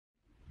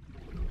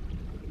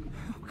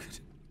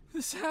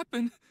this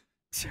happen?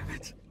 Damn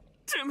it.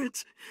 Damn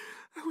it.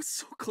 I was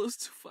so close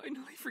to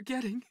finally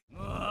forgetting.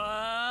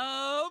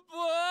 Oh,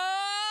 boy!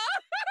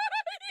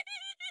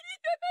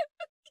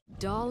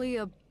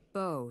 Dahlia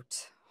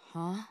boat,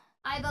 huh?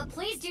 Iva,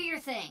 please do your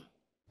thing.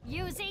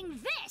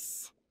 Using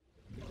this!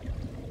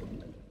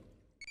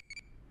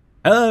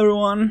 Hello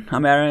everyone,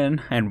 I'm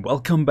Aren, and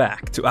welcome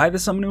back to the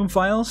Somnium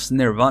Files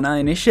NirvanA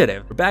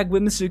Initiative. We're back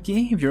with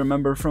Mizuki, if you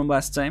remember from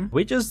last time.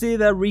 We just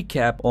did a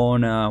recap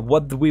on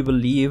what we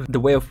believe the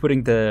way of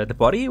putting the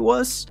body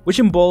was, which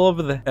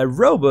involved a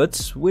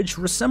robot, which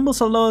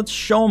resembles a lot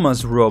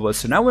Shoma's robots.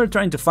 So now we're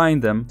trying to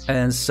find them,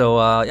 and so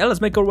yeah,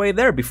 let's make our way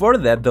there. Before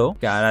that though,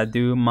 gotta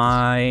do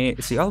my...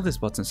 See, all these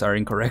buttons are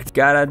incorrect.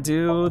 Gotta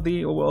do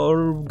the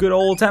good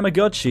old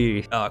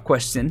Tamagotchi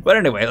question. But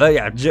anyway,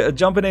 yeah,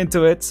 jumping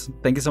into it.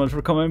 Thank you so much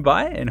for coming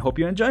by and hope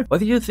you enjoy. What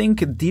do you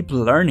think deep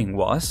learning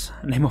was?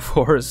 Name of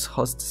horse,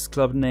 hostess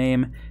club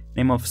name,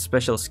 name of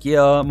special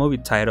skill, movie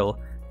title.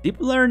 Deep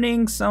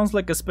learning sounds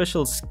like a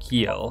special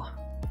skill.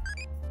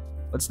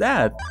 What's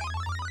that?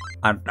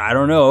 I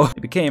don't know.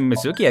 It became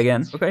Mizuki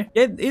again. Okay.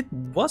 It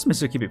was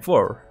Mizuki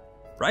before,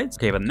 right?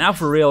 Okay, but now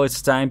for real,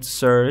 it's time to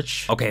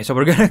search. Okay, so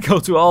we're gonna go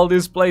to all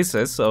these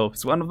places, so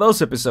it's one of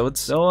those episodes.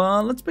 So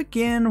let's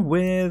begin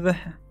with...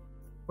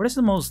 What is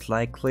the most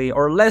likely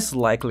or less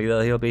likely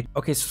that he'll be?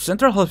 Okay, so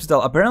Central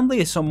Hospital.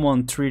 Apparently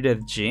someone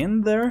treated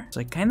Jin there.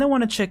 So I kind of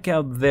want to check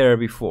out there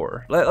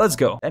before. Let's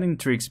go. That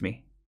intrigues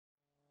me.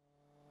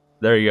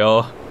 There you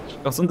go. She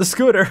goes on the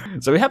scooter.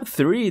 So we have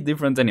 3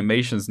 different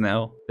animations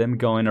now. Them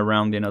going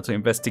around, you know, to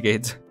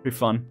investigate. Pretty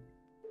fun.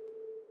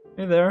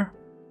 Hey there.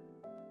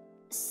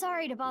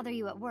 Sorry to bother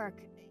you at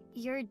work.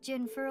 You're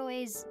Jin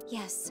Furue's...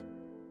 Yes.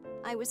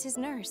 I was his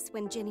nurse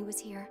when Ginny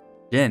was here.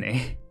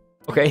 Jenny.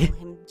 Okay. I call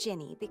him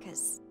Ginny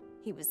because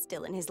he was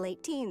still in his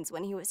late teens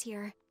when he was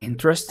here.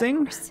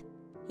 Interesting. Of course,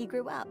 he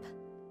grew up.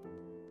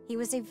 He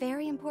was a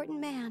very important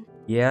man.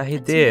 Yeah, he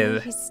but to did. me,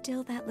 he's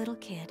still that little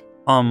kid.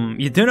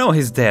 You do know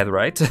he's dead,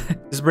 right?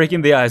 Just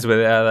breaking the ice with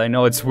it. I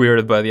know it's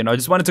weird, but you know, I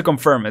just wanted to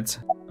confirm it.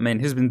 I mean,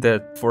 he's been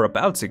dead for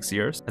about 6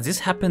 years. Has this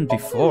happened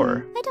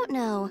before? I don't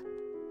know.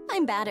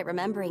 I'm bad at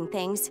remembering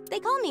things.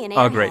 They call me an airhead.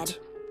 Oh, great.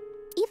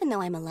 Even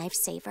though I'm a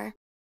lifesaver.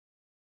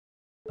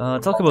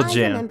 Talk about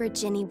Jin. I remember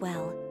Ginny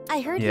well. I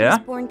heard he was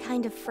born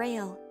kind of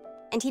frail,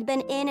 and he'd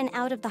been in and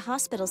out of the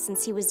hospital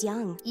since he was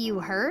young. You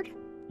heard?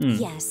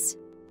 Yes.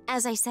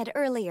 As I said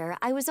earlier,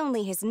 I was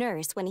only his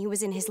nurse when he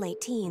was in his late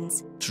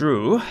teens.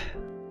 True.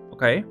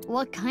 Okay.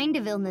 What kind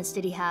of illness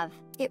did he have?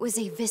 It was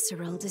a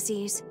visceral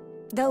disease.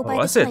 Though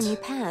by the time he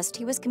passed,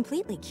 he was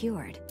completely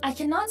cured. I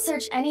cannot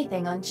search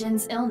anything on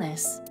Jin's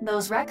illness.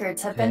 Those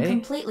records have been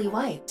completely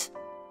wiped.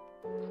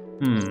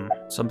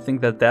 Something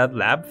that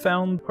lab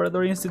found?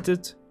 Horadori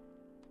Institute?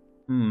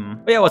 Oh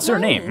yeah, what's her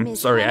name?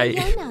 Sorry, I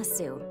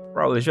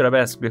probably should have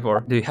asked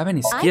before. Do you have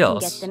any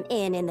skills? I can get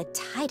them in the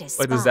tightest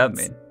What does that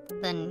mean?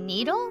 The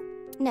needle?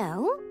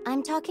 No,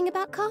 I'm talking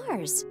about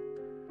cars.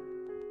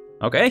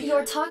 Okay.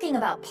 You're talking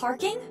about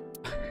parking?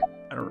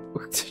 I don't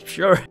know.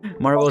 Sure.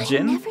 Marvel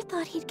Jin? I never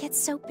thought he'd get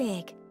so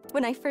big.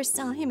 When I first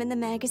saw him in the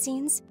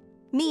magazines,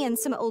 me and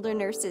some older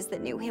nurses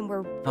that knew him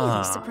were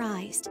really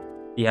surprised.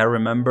 Yeah, I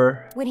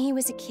remember. When he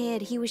was a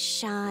kid, he was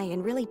shy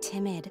and really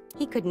timid.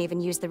 He couldn't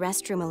even use the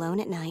restroom alone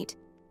at night.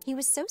 He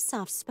was so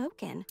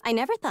soft-spoken. I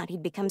never thought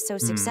he'd become so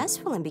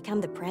successful and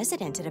become the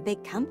president at a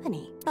big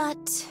company.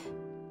 But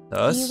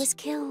he was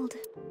killed.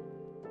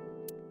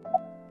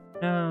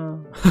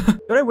 No.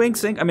 Should I wink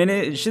sync? I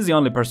mean, she's the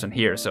only person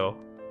here, so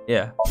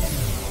yeah.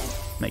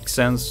 Makes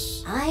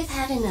sense. I've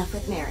had enough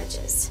with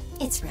marriages.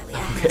 It's really a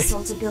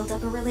hassle to build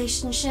up a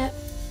relationship.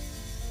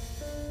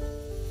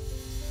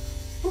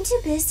 I'm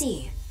too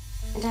busy,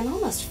 and I'm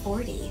almost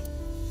 40.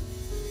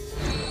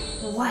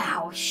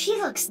 Wow, she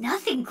looks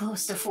nothing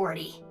close to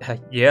 40.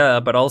 Yeah,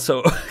 but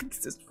also,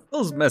 it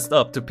feels messed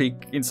up to peek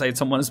inside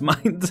someone's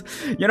mind.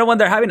 You know, when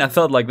they're having a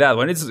thought like that,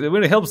 when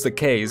it helps the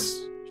case,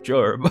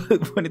 sure,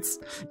 but when it's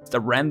a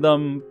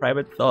random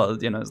private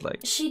thought, you know, it's like...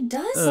 She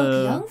does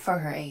look young for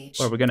her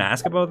age. Are we gonna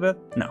ask about that?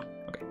 No.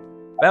 Okay.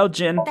 Well,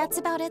 Jin. That's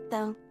about it,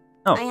 though.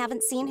 Oh. I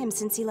haven't seen him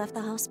since he left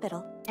the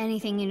hospital.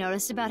 Anything you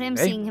noticed about him,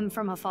 seeing him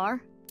from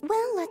afar?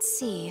 Well, let's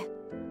see.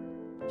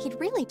 He'd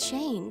really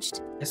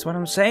changed. That's what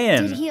I'm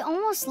saying. Did he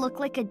almost look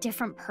like a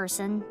different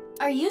person?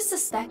 Are you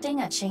suspecting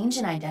a change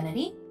in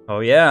identity? Oh,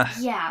 yeah.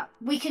 Yeah,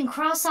 we can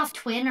cross off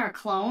twin or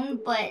clone,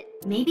 but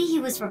maybe he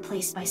was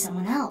replaced by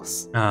someone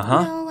else. No,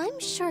 I'm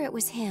sure it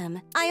was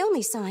him. I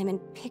only saw him in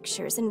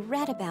pictures and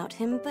read about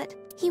him, but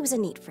he was a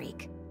neat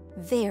freak.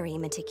 Very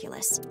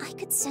meticulous. I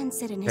could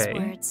sense it in his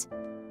words.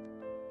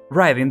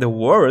 Right, in the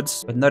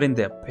words, but not in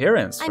the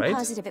appearance, right? I'm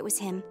positive it was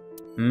him.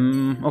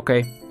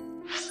 Okay.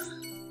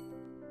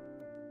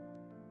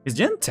 Is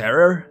Jin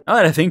terror? Now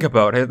that I think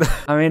about it.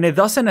 I mean, it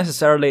doesn't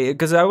necessarily,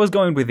 because I was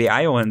going with the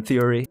Iowan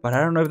theory, but I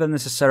don't know if that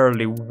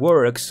necessarily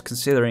works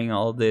considering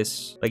all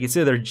this. Like, it's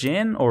either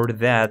Jin or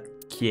that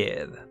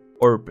kid.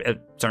 Or it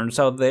turns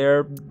out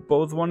they're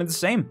both one and the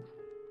same.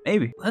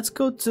 Maybe. Let's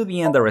go to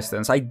the Ender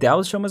residence. I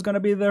doubt Shoma's gonna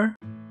be there.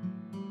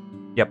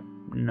 Yep,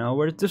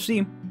 nowhere to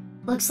see.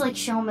 Looks like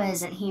Shoma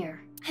isn't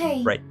here.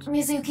 Hey, Right.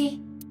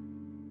 Mizuki.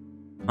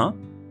 Huh?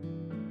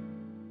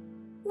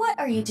 What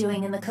are you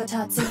doing in the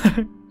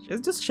kotatsu?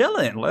 She's just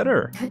chilling. Let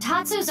her.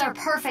 Kotatsus are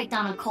perfect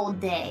on a cold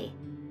day.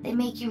 They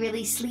make you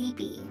really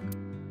sleepy.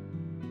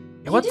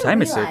 What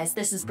time is realize it?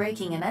 This is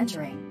breaking and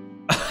entering.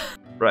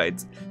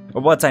 Right.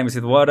 What time is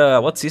it?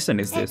 What season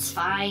is It's this?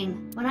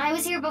 fine. When I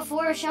was here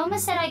before, Shoma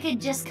said I could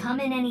just come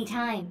in any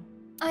time.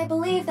 I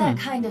believe that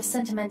kind of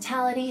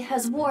sentimentality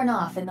has worn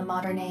off in the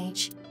modern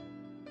age.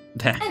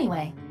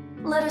 Anyway,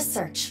 let us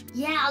search.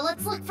 Yeah,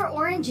 let's look for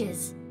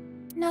oranges.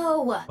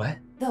 No. What?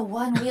 The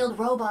one-wheeled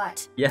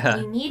robot. Yeah.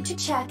 We need to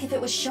check if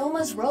it was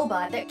Shoma's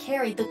robot that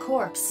carried the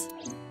corpse.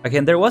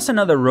 Again, there was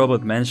another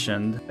robot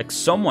mentioned. Like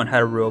someone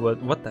had a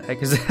robot. What the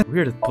heck is that?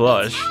 Weird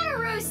plush. Ada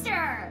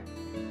Rooster!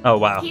 Oh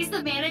wow. He's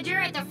the manager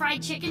at the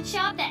fried chicken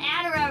shop that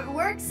Ada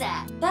works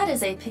at. That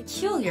is a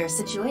peculiar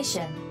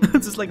situation.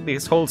 It's just like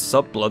these whole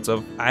subplots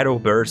of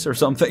vtubers or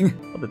something.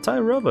 Oh, the Thai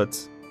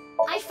robots.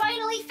 I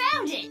finally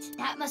found it!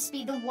 That must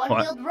be the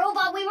one-wheeled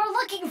robot we were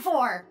looking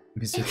for!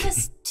 It Mizuki.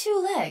 has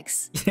 2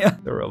 legs. Yeah,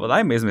 the robot.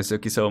 I miss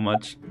Mizuki so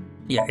much.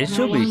 Yeah, it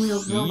should be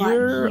one-wheeled robot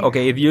here. here.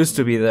 Okay, it used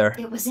to be there.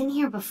 It was in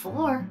here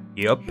before.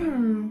 Yep.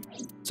 Hmm.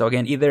 So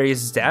again, either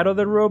is that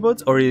other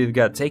robot or it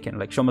got taken.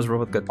 Like Shoma's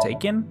robot got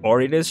taken, or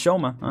it is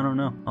Shoma. I don't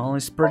know. All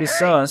is pretty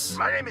sus.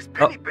 My name is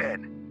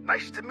Pennypen.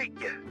 Nice to meet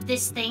you.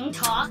 This thing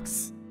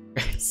talks.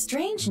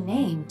 Strange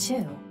name,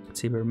 too.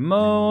 Tiber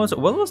mode.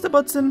 What was the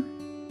button?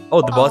 Oh,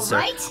 the button.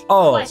 Alright,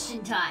 Oh.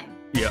 question time.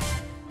 Yeah.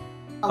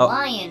 A Oh.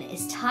 lion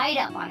is tied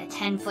up on a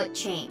 10-foot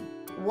chain.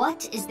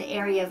 What is the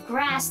area of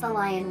grass the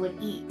lion would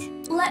eat?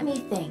 Let me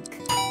think.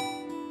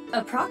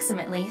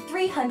 Approximately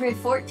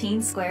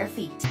 314 square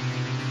feet.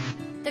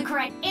 The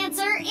correct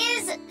answer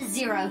is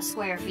 0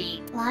 square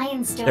feet.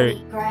 Lions don't There-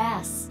 eat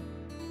grass.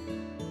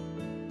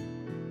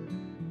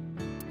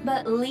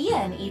 But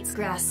Lian eats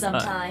grass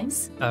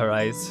sometimes.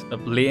 Alright.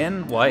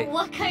 Lion? Why?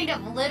 What kind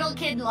of little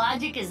kid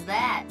logic is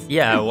that?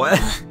 Yeah, what?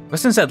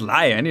 Question said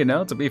lion, you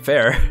know, to be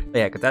fair.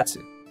 Yeah, Kotatsu.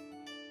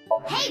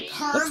 Hey,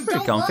 That's Perv, pretty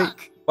don't comfy.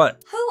 look!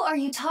 What? Who are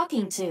you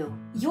talking to?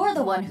 You're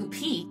the one who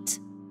peeked.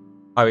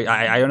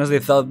 I honestly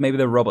thought maybe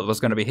the robot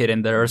was gonna be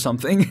hidden there or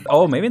something.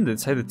 Oh, maybe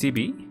inside the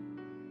TV?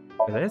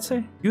 What did it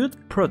say? Good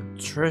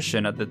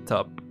protrusion at the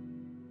top.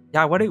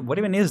 Yeah, what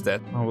even is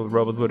that? Oh, the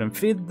robot wouldn't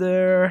fit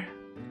there.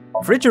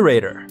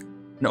 Refrigerator.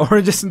 No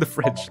oranges in the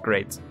fridge.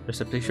 Great.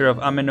 There's a picture of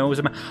Ameno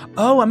Musume.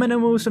 Oh, Ameno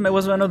Musume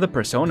was one of the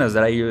personas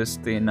that I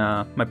used in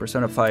my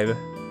Persona 5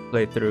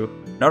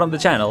 playthrough. Not on the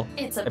channel.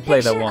 It's a I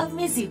played that picture one. of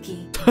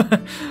Mizuki.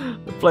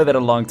 I played that a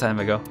long time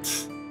ago.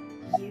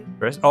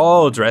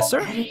 Oh, dresser?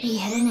 Could it be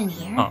hidden in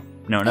here? Oh,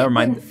 no, never It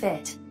mind. wouldn't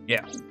fit.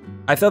 Yeah.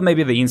 I thought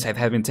maybe the inside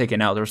had been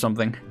taken out or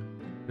something.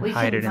 We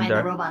Hide couldn't it in find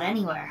there. the robot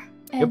anywhere.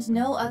 And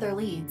no other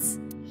leads.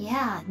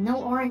 Yeah,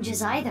 no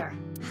oranges either.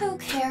 Who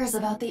cares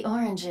about the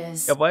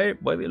oranges? Yeah, why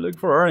do you look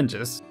for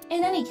oranges?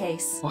 In any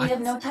case, What? we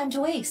have no time to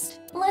waste.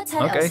 Let's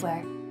head Okay.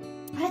 elsewhere.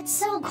 But it's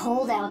so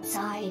cold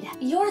outside.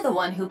 You're the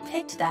one who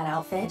picked that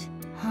outfit.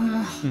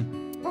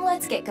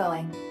 Let's get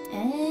going.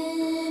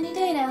 Any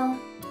day now.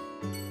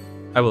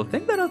 I will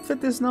think that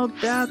outfit is not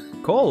that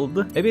cold.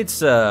 Maybe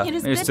it's It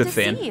is maybe it's good too to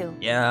thin. see you.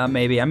 Yeah,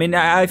 maybe. I mean,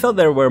 I thought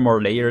there were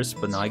more layers,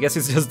 but no, I guess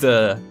it's just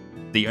the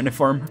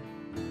uniform.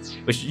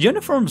 Which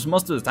uniforms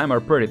most of the time are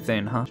pretty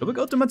thin, huh? Should we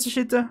go to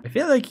Matsushita? I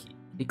feel like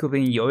it could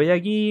be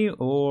Yoyagi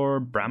or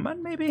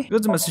Brahman, maybe? Go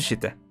to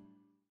Matsushita.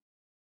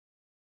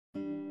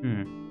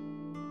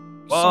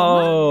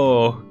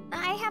 Whoa!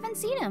 I haven't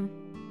seen him.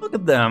 Look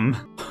at them.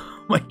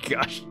 Oh my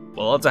gosh.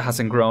 Well, Ota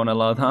hasn't grown a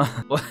lot, huh?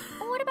 What?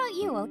 What about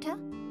you, Ota?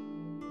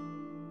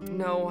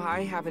 No,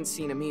 I haven't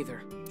seen him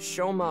either.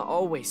 Shoma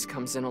always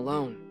comes in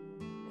alone,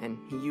 and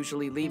he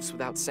usually leaves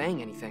without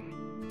saying anything.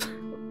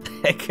 What the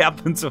heck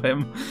happened to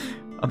him?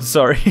 I'm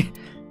sorry.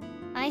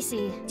 I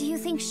see. Do you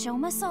think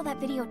Shoma saw that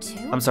video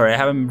too? I'm sorry, I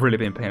haven't really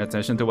been paying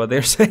attention to what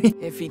they're saying.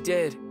 If he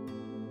did,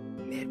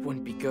 it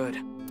wouldn't be good.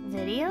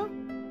 Video?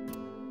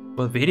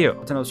 What video?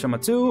 Ota knows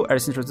Shoma too. I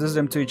just introduced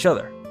them to each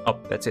other. Oh,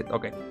 that's it.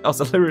 Okay. That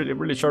was a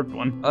really short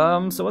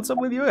one. So what's up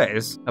with you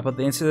guys? About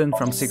the incident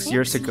from 6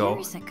 years ago.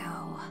 6 years ago.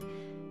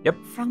 Yep.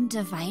 From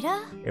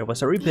Divida? There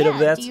was a repeat of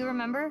that. Do you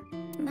remember?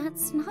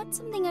 That's not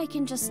something I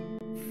can just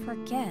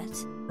forget.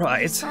 I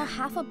Right. saw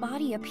half a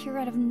body appear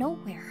out of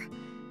nowhere.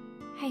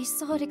 I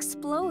saw it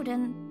explode,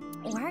 and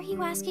why are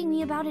you asking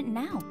me about it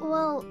now?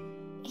 Well,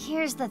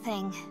 here's the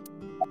thing.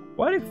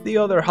 What if the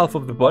other half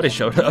of the body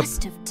showed up?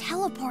 Must have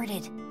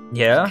teleported.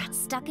 Yeah? Got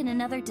stuck in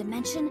another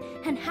dimension,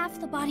 and half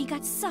the body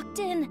got sucked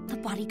in. The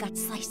body got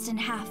sliced in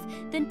half,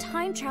 then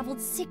time traveled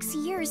 6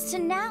 years to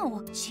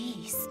now.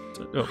 Jeez.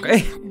 Okay.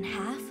 Body cut in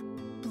half,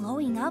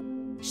 blowing up,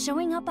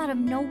 showing up out of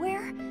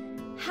nowhere.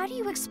 How do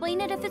you explain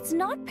it if it's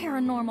not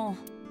paranormal?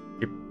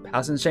 It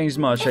hasn't changed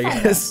much, I If I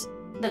may. guess.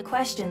 The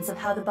questions of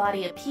how the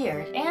body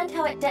appeared and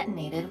how it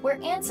detonated were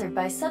answered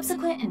by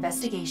subsequent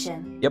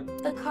investigation. Yep.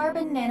 The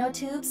carbon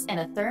nanotubes and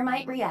a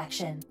thermite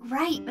reaction.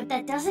 Right, but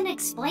that doesn't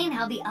explain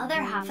how the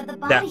other half of the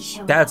body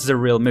showed That's up. the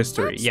real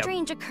mystery. That Yep.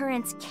 strange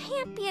occurrence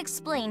can't be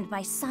explained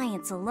by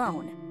science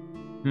alone.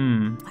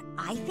 What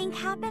I think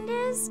happened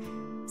is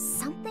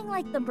something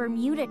like the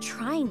Bermuda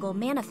Triangle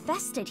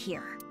manifested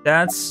here.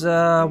 That's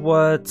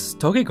what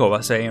Tokiko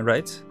was saying,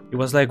 right? It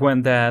was like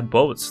when that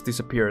boat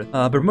disappeared.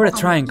 Bermuda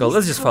Triangle,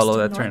 let's just follow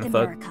that train of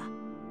thought.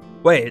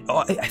 Wait, oh,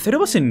 I thought it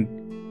was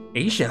in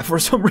Asia for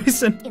some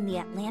reason. In the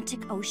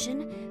Atlantic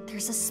Ocean,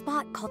 there's a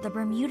spot called the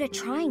Bermuda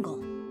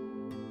Triangle.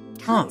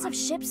 Tons of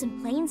ships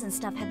and planes and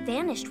stuff have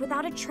vanished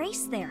without a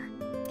trace there.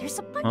 There's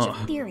a bunch of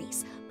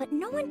theories, but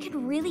no one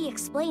can really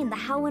explain the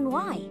how and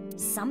why.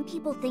 Some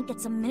people think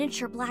it's a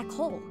miniature black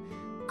hole.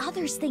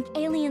 Others think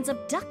aliens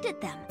abducted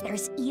them.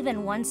 There's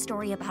even one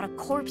story about a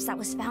corpse that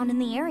was found in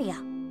the area.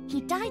 He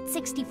died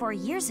 64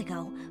 years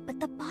ago, but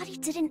the body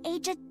didn't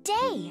age a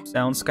day.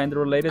 Sounds kind of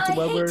related to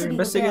what we're investigating. I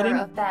hate to be the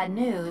bearer of bad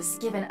news,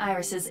 given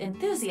Iris's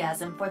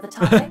enthusiasm for the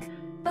topic,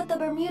 but the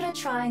Bermuda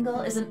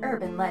Triangle is an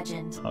urban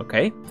legend.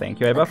 Okay,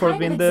 thank you, Eva, for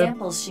being the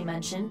examples she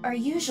mentioned are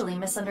usually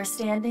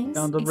misunderstandings,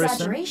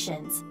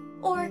 exaggerations,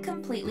 or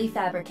completely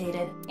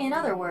fabricated. In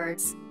other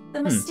words,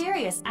 the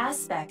mysterious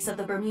aspects of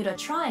the Bermuda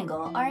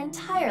Triangle are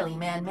entirely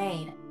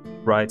man-made.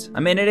 Right.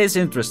 I mean, it is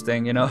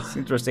interesting, you know? It's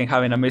interesting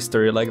having a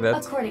mystery like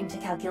that. According to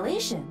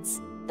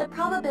calculations, the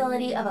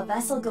probability of a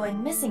vessel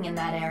going missing in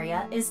that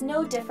area is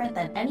no different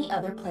than any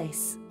other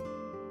place.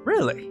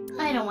 Really?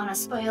 I don't want to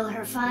spoil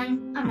her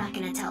fun. I'm not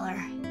gonna tell her.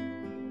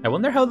 I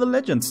wonder how the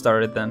legend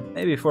started then.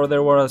 Maybe before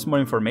there was more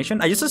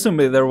information. I just assumed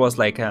there was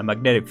like a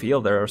magnetic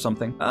field there or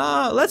something.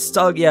 Let's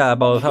talk,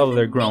 about how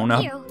they're grown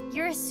up.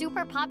 You're a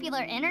super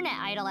popular internet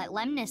idol at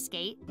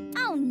Lemniscate.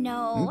 Oh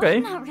no, okay.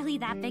 I'm not really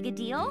that big a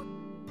deal.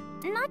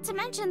 Not to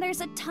mention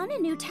there's a ton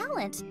of new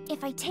talent.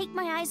 If I take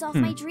my eyes off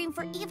my dream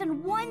for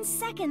even 1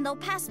 second, they'll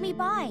pass me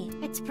by.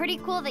 It's pretty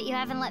cool that you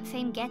haven't let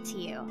fame get to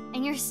you.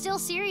 And you're still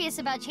serious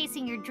about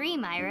chasing your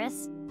dream,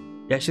 Iris.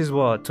 Yeah, she's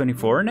what,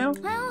 24 now?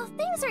 Well,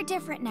 things are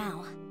different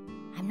now.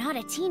 I'm not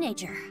a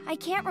teenager. I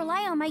can't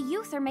rely on my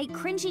youth or make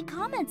cringy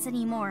comments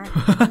anymore.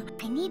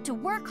 I need to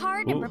work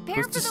hard and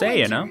prepare for the winter.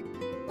 You know?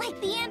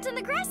 Like the ant and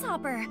the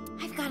grasshopper.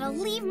 I've got to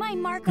leave my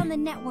mark on the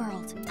net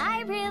world.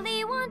 I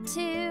really want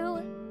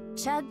to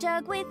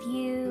chug with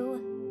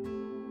you.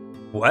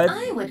 What?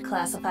 I would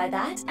classify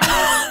that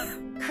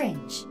as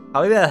cringe.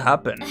 How did that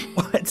happen?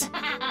 What?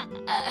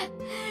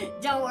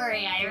 Don't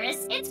worry,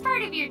 Iris. It's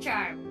part of your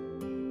charm.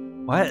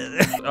 What?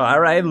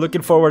 Alright,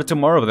 looking forward to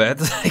more of that.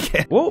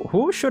 Whoa,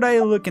 who should I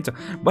look into?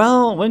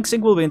 Well,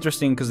 Wingsync will be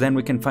interesting because then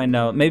we can find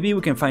out, maybe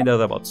we can find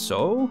out about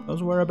So,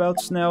 those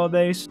whereabouts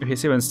nowadays. If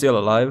he's even still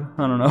alive,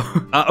 I don't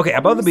know. Okay,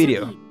 about the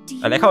video.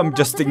 I like how I'm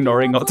just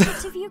ignoring all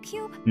the...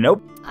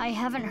 Nope. I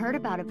haven't heard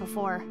about it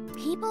before.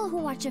 People who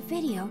watch a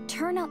video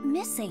turn up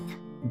missing.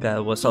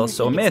 That was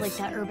also a myth. It's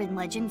like that urban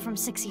legend from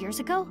 6 years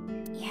ago?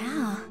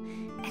 Yeah,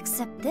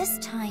 except this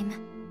time,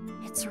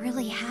 it's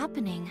really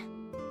happening.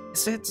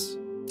 Is it?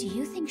 Do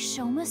you think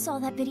Shoma saw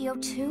that video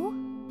too?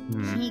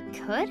 He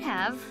could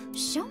have.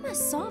 Shoma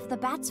solved the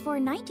Bats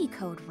 490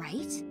 code,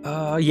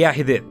 right? Yeah,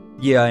 he did.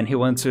 Yeah, and he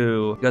got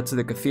to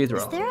the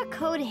cathedral. Is there a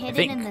code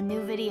hidden in the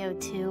new video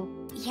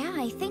too? Yeah,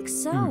 I think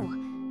so.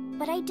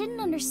 But I didn't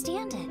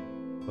understand it.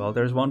 Well,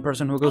 there's one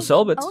person who will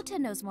solve it. Ota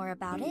knows more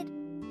about it.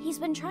 He's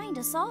been trying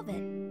to solve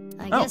it.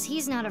 I guess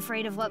he's not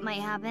afraid of what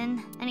might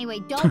happen. Anyway,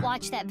 don't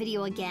watch that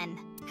video again.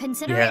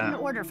 Consider it an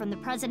order from the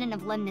president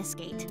of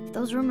Lemniscate. If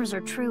those rumors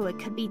are true, it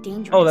could be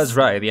dangerous. Oh, that's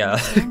right, yeah.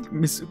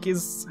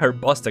 Misuki's her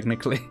boss,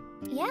 technically.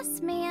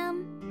 Yes,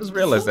 ma'am. Just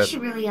realized that. She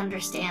really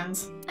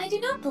understands. I do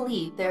not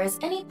believe there is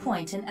any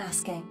point in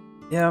asking.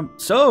 Yeah,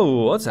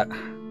 so, what's that?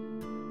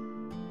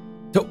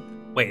 So,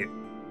 wait,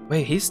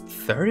 he's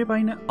 30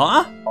 by now?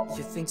 Huh?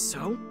 You think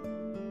so?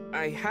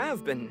 I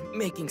have been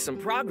making some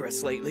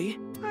progress lately.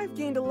 I've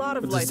gained a lot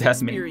of life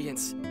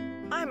experience.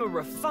 I'm a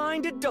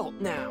refined adult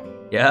now.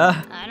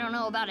 Yeah? I don't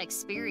know about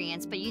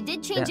experience, but you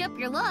did change up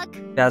your look.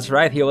 That's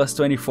right, he was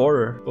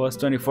 24. He was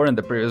 24 in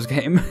the previous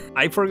game.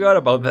 I forgot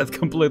about that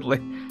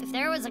completely. If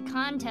there was a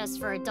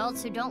contest for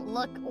adults who don't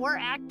look or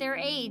act their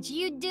age,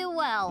 you'd do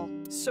well.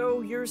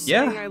 So you're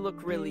saying I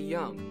look really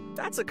young.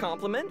 That's a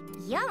compliment.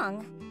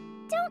 Young?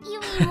 Don't you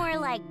mean more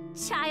like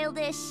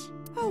childish?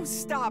 Oh,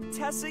 stop,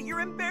 Tessa,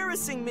 you're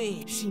embarrassing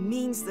me. She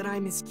means that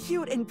I'm as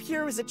cute and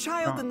pure as a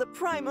child in the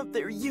prime of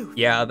their youth.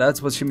 Yeah,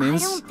 that's what she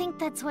means. I don't think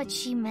that's what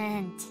she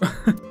meant.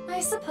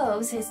 I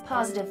suppose his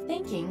positive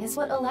thinking is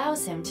what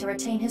allows him to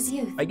retain his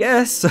youth. I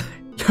guess.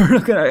 You're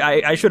not gonna,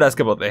 I should ask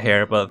about the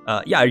hair, but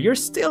yeah, you're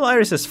still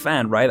Iris's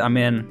fan, right? I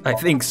mean, I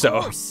think so.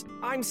 Of course.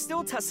 I'm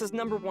still Tessa's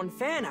 #1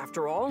 fan,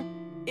 after all.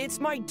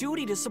 It's my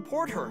duty to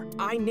support her.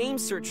 I name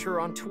search her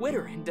on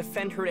Twitter and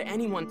defend her to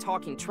anyone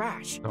talking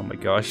trash. Oh my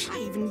gosh. I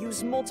even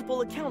use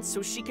multiple accounts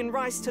so she can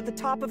rise to the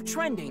top of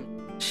trending.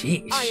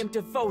 Sheesh. I am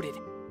devoted,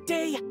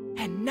 day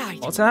and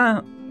night. What's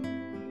that?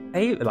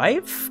 Hey,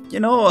 life? You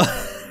know.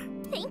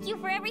 Thank you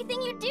for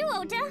everything you do,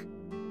 Ota.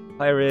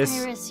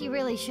 Iris. Iris, you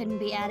really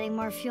shouldn't be adding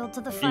more fuel to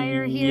the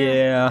fire here.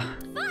 Yeah.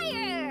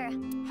 Fire!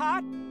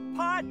 Hot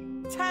pot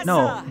Tessa.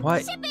 No,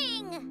 why?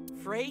 Shipping!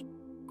 Freight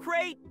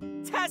crate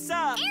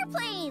Tessa.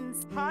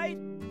 Airplanes! Hide,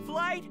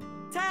 flight,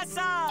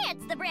 Tessa!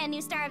 It's the brand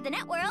new star of the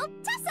net world,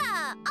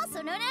 Tessa,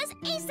 also known as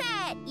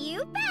ASET.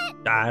 You bet.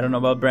 I don't know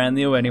about brand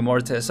new anymore,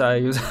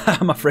 Tessa.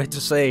 I'm afraid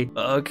to say.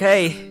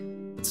 Okay.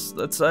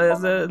 Let's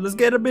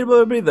get a bit of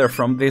a breather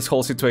from this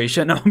whole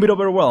situation. I'm a bit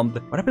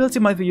overwhelmed. What ability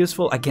might be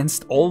useful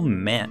against old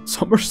men?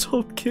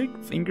 Somersault kick,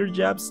 finger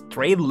jabs,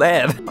 straight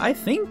lead. I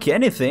think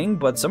anything,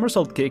 but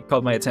somersault kick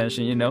caught my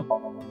attention, you know.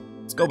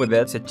 Let's go with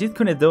that. Sajid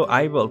Kunedo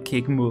eyeball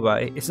kick move.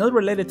 It's not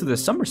related to the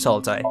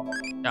somersault eye.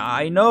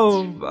 I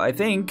know, I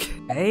think.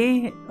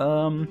 Hey,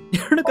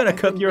 you're not gonna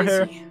cut your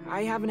hair.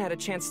 I haven't had a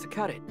chance to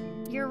cut it.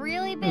 You're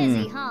really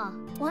busy, huh?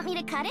 Want me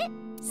to cut it?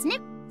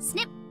 Snip,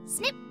 snip,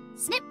 snip,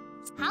 snip.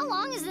 How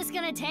long is this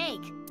gonna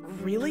take?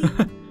 Really?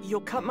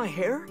 You'll cut my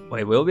hair?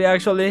 Wait, will we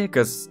actually?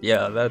 Because,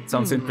 yeah, that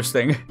sounds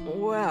interesting.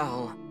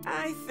 Well,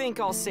 I think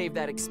I'll save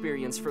that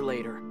experience for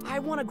later. I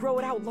want to grow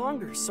it out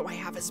longer so I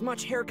have as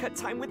much haircut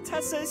time with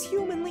Tessa as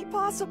humanly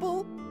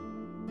possible.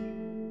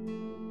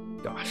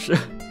 Gosh.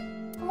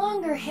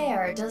 Longer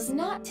hair does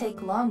not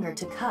take longer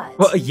to cut.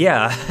 Well,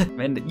 yeah.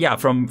 And yeah,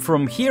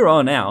 from here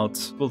on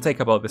out, we'll take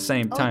about the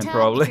same time, Ota,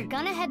 probably. if you're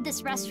gonna head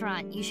this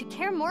restaurant, you should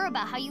care more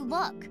about how you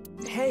look.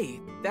 Hey,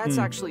 that's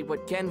actually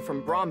what Gen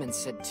from Brahmin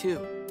said too.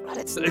 But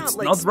it's not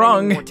like not spending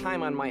wrong. more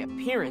time on my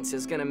appearance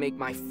is gonna make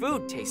my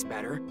food taste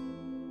better.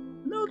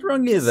 Not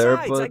wrong either,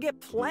 Besides, but I get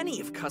plenty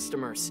of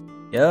customers.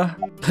 yeah.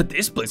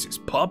 This place is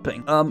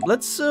popping.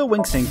 Let's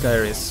wing sync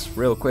Iris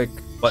real quick.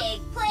 What?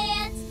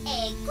 Eggplants,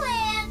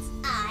 eggplants.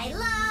 I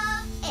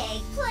love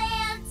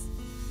eggplants.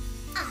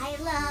 I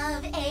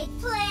love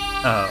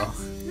eggplants. Oh.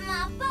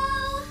 Mapo,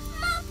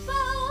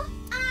 mapo.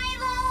 I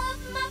love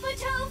mapo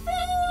tofu.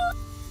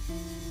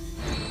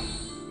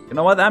 You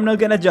know what? I'm not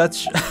gonna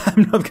judge.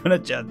 I'm not gonna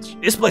judge.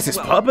 This place is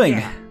popping.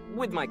 Yeah,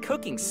 with my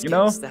cooking skills, You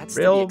know, that's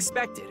to real- be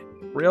expected.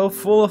 Real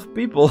full of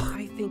people.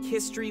 I think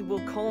history will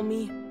call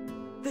me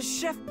the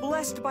chef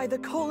blessed by the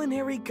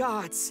culinary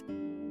gods.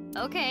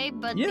 Okay,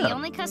 but Yeah. the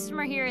only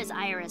customer here is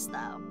Iris,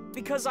 though.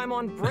 Because I'm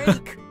on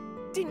break.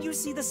 Didn't you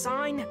see the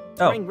sign?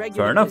 Oh, During fair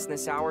regular enough.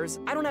 business hours,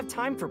 I don't have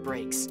time for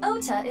breaks.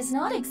 Ota is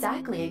not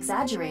exactly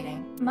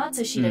exaggerating.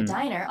 Matsushita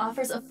Diner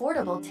offers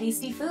affordable,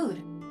 tasty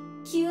food.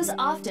 Queues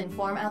often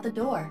form out the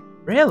door.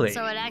 Really?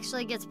 So it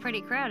actually gets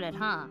pretty crowded,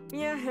 huh?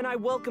 Yeah, and I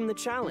welcome the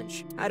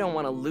challenge. I don't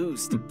want to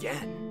lose to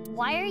Gen.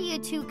 Why are you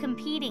two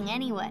competing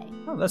anyway?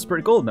 Oh, that's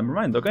pretty cool. Never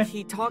mind. Okay.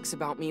 He talks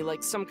about me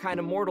like some kind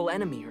of mortal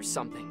enemy or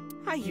something.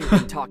 I hear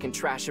him talking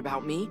trash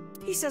about me.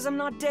 He says I'm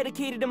not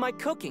dedicated to my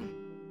cooking,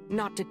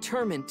 not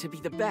determined to be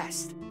the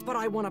best. But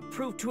I want to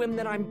prove to him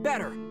that I'm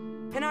better,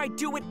 and I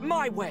do it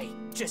my way.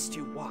 Just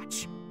you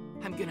watch.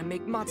 I'm gonna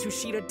make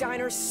Matsushita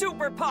Diner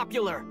super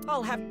popular.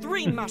 I'll have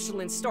 3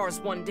 Michelin stars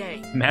one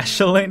day.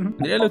 Michelin?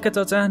 Did I look at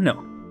Ota?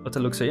 No. Ota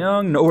looks so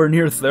young, nowhere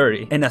near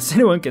 30. And as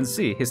anyone can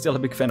see, he's still a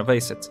big fan of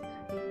ASET.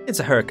 It's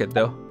a haircut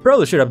though.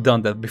 Probably should have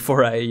done that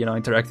before I,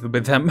 interacted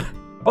with him.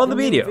 About the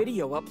video.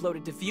 Video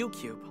uploaded to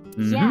ViewCube.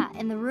 Yeah,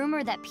 and the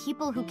rumor that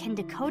people who can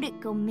decode it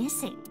go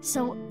missing.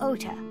 So,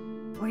 Ota,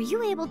 were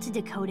you able to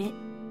decode it?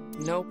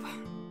 Nope.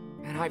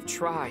 And I've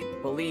tried,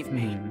 believe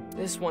me.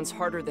 This one's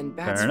harder than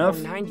Bats Fair enough.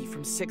 490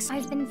 from 6.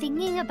 I've been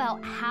thinking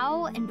about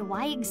how and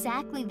why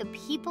exactly the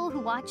people who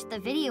watch the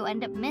video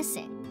end up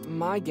missing.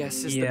 My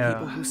guess is the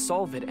people who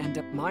solve it end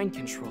up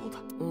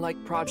mind-controlled,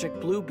 like Project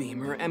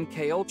Bluebeam or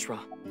MK Ultra.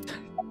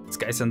 These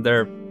guys and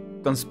their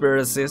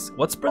conspiracies.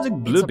 What's Project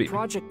It's a Bluebeam?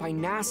 project by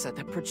NASA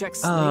that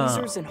projects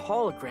lasers and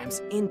holograms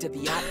into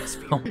the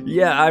atmosphere.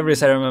 Yeah,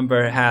 Iris, I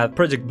remember, had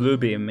Project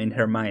Bluebeam in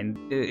her mind.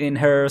 In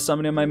her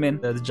Somnium, I mean,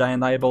 the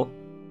giant eyeball.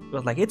 It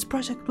was like, it's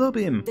Project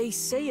Bluebeam. They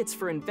say it's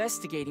for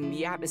investigating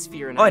the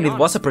atmosphere and Oh, and it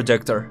was a ionosphere,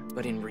 projector.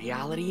 but in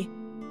reality,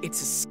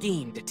 it's a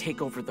scheme to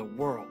take over the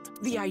world.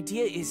 The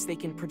idea is they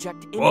can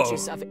project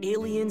images of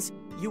aliens,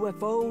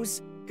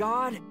 UFOs,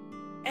 God,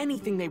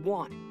 anything they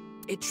want.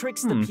 It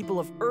tricks the people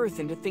of Earth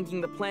into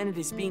thinking the planet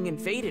is being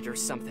invaded or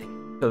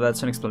something. So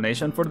that's an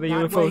explanation for the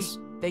That UFOs?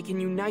 way, they can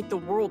unite the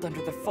world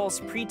under the false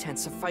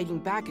pretense of fighting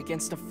back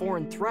against a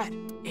foreign threat.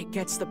 It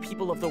gets the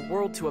people of the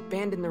world to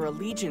abandon their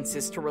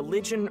allegiances to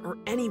religion or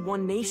any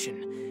one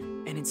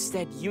nation, and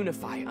instead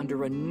unify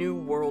under a new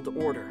world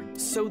order.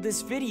 So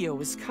this video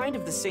is kind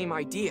of the same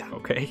idea.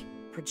 Okay.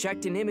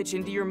 Project an image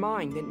into your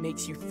mind that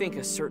makes you think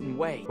a certain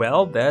way.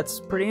 Well,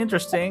 that's pretty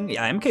interesting.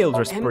 Yeah, MK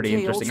Ultra is pretty MK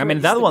interesting. I Ultra mean,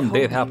 is that the one code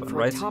did name happen, for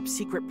right? A top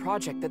secret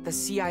project that the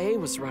CIA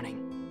was running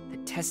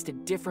that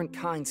tested different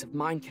kinds of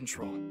mind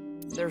control.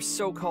 Their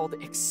so-called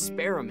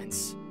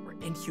experiments were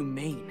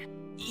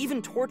inhumane,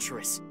 even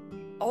torturous,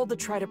 all to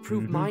try to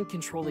prove mind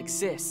control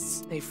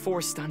exists. They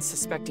forced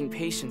unsuspecting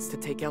patients to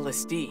take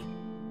LSD,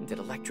 did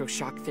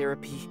electroshock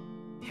therapy,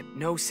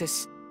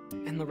 hypnosis,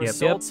 and the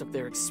results of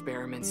their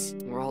experiments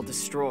were all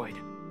destroyed.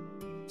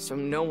 So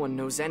no one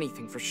knows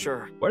anything for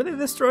sure. Were they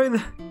destroyed?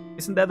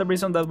 Isn't that the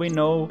reason that we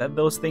know that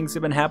those things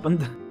even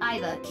happened?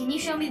 Iva, can you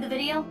show me the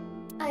video?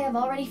 I have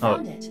already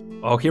found it.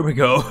 Oh, here we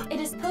go. It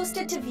is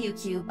posted to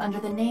ViewCube under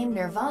the name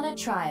NirvanA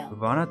Trial.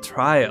 NirvanA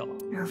Trial.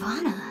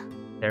 Nirvana.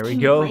 There we Can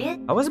you go. play it?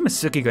 How was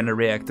Mitsuki gonna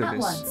react to Not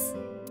this? once.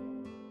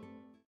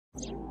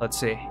 Let's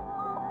see.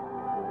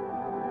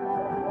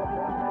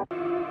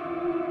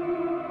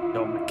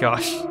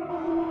 gosh.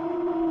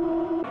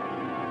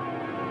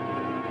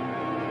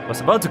 I was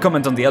about to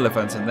comment on the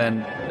elephants and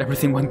then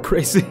everything went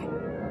crazy.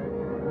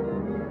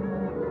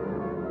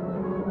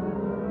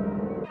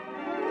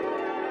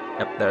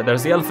 Yep,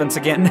 there's the elephants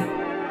again.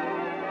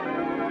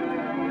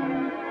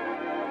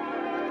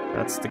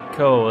 That's the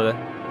code.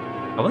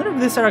 I wonder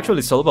if these are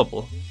actually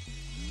solvable.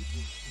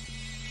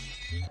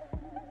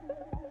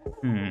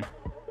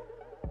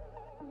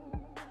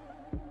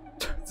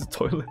 The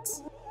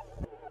toilets.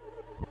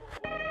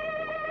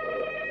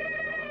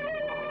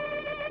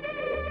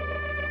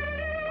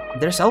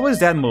 There's always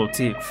that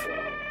motif.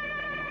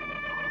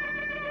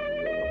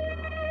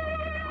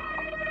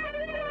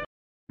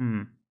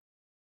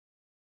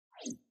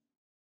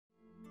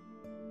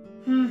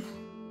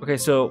 Okay,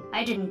 so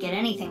I didn't get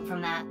anything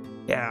from that.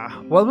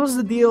 yeah, what was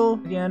the deal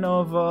again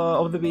of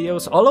the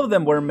videos? All of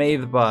them were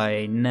made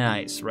by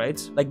Nice, right?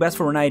 Like Best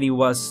for 90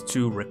 was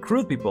to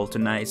recruit people to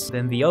Nice.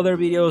 Then the other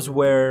videos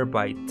were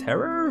by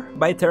Terror?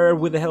 By Terror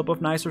with the help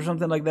of Nice or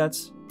something like that?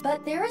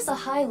 But there is a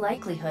high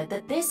likelihood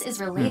that this is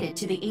related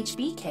to the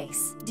HB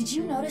case. Did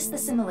you notice the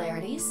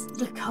similarities?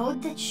 The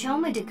code that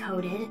Shoma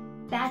decoded,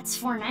 Bats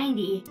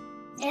 490,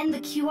 and the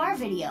QR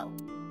video.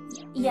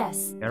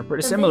 Yes. They're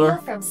pretty similar. The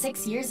video from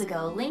 6 years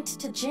ago linked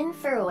to Jin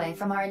Furue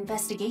from our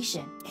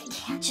investigation. It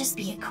can't just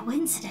be a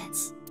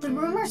coincidence. The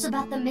rumors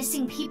about the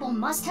missing people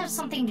must have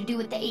something to do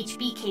with the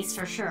HB case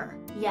for sure.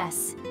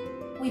 Yes.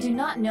 We do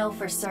not know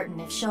for certain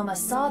if Shoma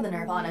saw the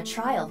NirvanA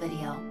trial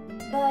video,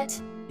 but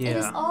it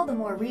is all the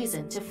more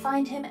reason to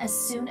find him as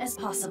soon as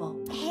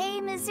possible. Hey,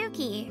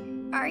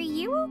 Mizuki, are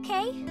you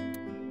okay?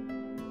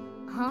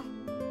 Huh?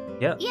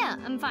 Yeah. Yeah,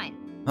 I'm fine.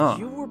 Oh.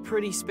 You were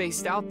pretty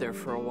spaced out there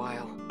for a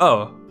while.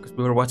 Oh, because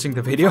we were watching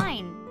the video?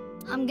 Fine.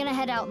 I'm gonna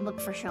head out and look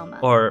for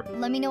Shoma. Or...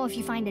 let me know if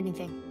you find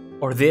anything.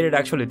 Or did it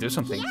actually do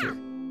something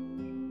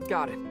too?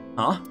 Got it.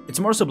 Huh? It's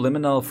more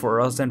subliminal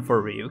for us than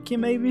for Ryuki,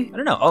 maybe? I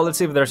don't know. Oh, let's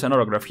see if there's an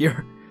autograph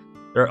here.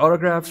 There are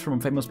autographs from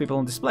famous people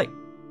on display.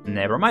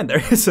 Never mind,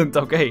 there isn't.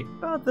 Okay.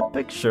 But the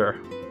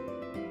picture.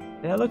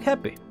 They look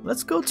happy.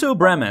 Let's go to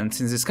Bremen,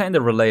 since it's kind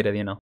of related,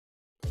 you know.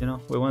 You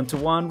know, we went to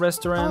one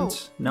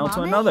restaurant, now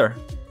to another.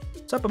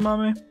 What's up,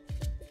 mommy?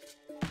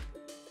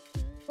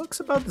 Looks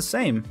about the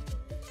same.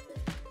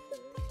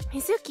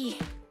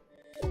 Mizuki,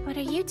 what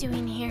are you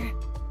doing here?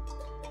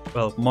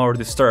 Well, more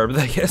disturbed,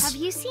 I guess.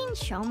 Have you seen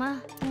Shoma?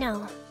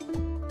 No,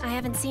 I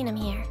haven't seen him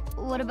here.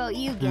 What about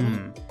you, Giddy?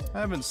 I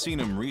haven't seen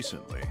him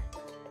recently.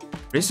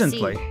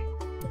 Recently?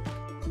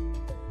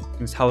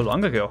 Since how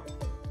long ago?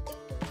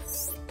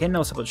 Ken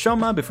knows about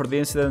Shoma. Before the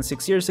incident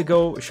 6 years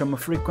ago, Shoma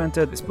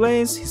frequented this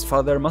place. His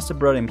father must have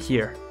brought him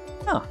here.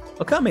 Oh,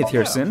 I'll come meet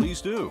here soon.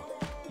 Please do.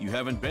 You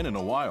haven't been in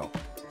a while.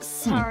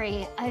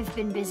 Sorry, I've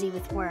been busy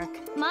with work.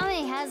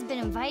 Mame has been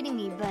inviting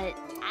me, but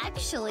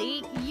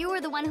actually, you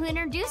were the one who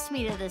introduced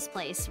me to this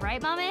place,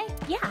 right, Mame?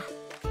 Yeah.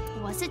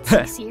 Was it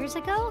 6 years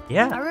ago?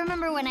 Yeah. I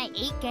remember when I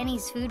ate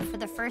Genny's food for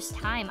the first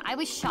time, I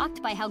was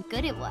shocked by how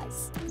good it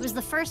was. It was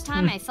the first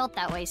time I felt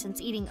that way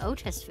since eating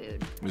Ota's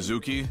food.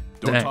 Mizuki,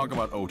 don't talk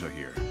about Ota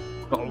here.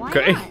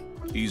 Okay. Why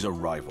not? He's a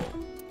rival.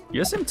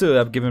 You seem to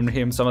have given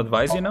him some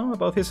advice, you know,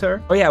 about his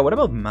hair. Oh yeah, what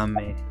about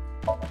Mame?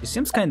 She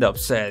seems kind of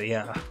upset,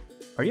 yeah.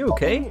 Are you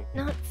okay?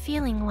 I'm not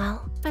feeling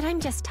well, but I'm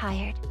just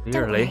tired.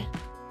 Clearly.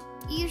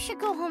 Don't worry. You should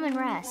go home and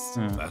rest.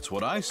 That's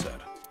what I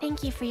said.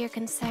 Thank you for your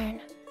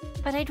concern,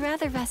 but I'd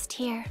rather rest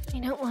here. I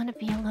don't want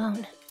to be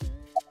alone.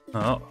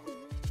 Oh.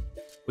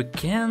 We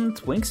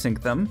can't wink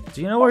sync them.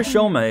 Do you know where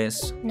Shoma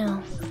is?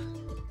 No.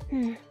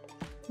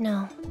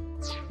 No.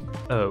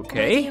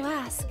 Okay. Why do you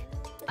ask?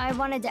 I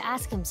wanted to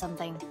ask him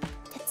something.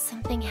 Did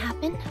something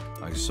happen?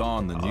 I saw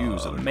on the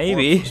news that a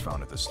maybe. corpse was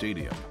found at the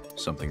stadium.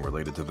 Something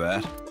related to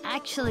that?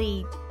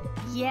 Actually,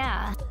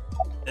 yeah.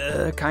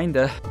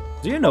 Kinda.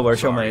 Do you know where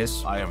Shoma Sorry,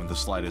 is? I haven't the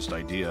slightest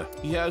idea.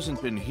 He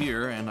hasn't been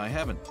here, and I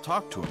haven't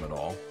talked to him at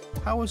all.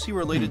 How is he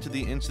related to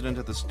the incident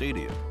at the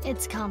stadium?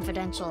 It's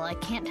confidential. I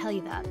can't tell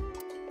you that.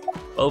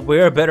 Well,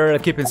 we're better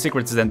at keeping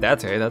secrets than Date.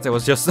 Date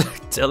was just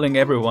telling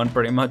everyone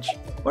pretty much.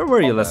 Where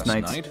were you last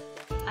night?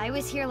 I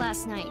was here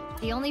last night.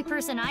 The only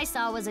person I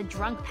saw was a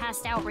drunk,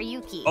 passed out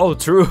Ryuki. Oh,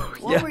 true.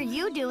 What were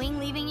you doing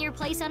leaving your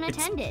place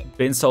unattended? It's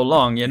been so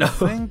long, you know. I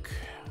think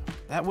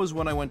that was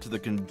when I went to the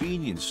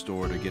convenience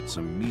store to get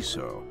some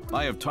miso.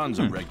 I have tons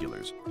of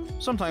regulars.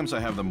 Sometimes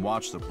I have them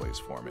watch the place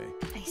for me.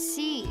 I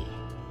see.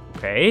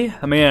 Okay,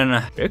 I mean,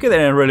 Ryuki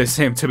didn't really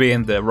seem to be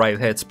in the right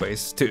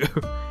headspace too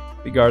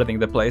regarding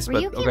the place, but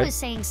Ryuki okay. was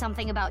saying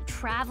something about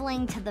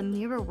traveling to the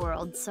mirror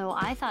world, so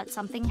I thought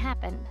something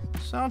happened.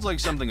 Sounds like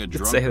something a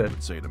drunk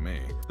would say to me.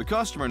 The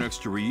customer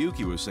next to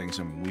Ryuki was saying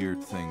some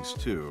weird things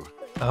too.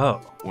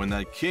 Oh. When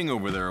that king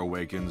over there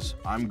awakens,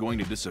 I'm going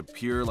to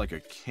disappear like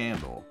a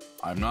candle.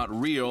 I'm not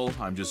real,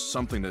 I'm just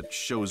something that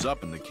shows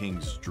up in the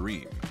king's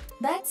dream.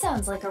 That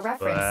sounds like a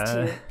reference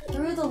to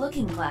Through the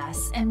Looking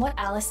Glass and What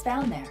Alice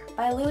Found There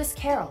by Lewis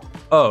Carroll.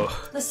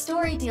 Oh. The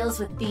story deals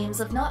with themes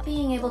of not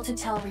being able to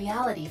tell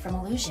reality from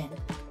illusion,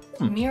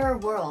 mirror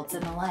worlds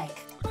and the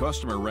like. The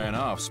customer ran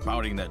off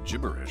spouting that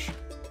gibberish.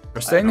 I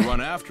had to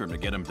run after him to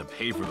get him to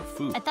pay for the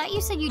food. I thought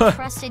you said you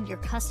trusted your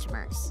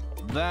customers.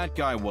 That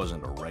guy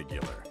wasn't a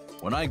regular.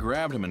 When I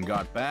grabbed him and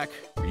got back,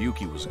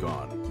 Ryuki was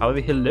gone. How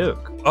did he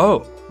look?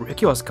 Oh,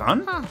 Ryuki was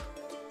gone? Huh.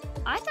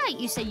 I thought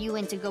you said you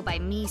went to go buy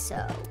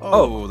miso.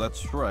 Oh,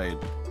 that's right.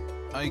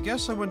 I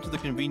guess I went to the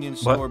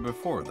convenience store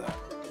before that.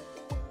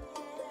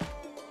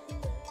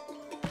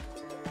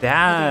 I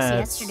guess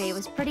yesterday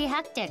was pretty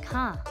hectic,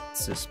 huh?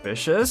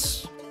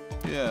 Suspicious?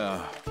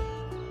 Yeah.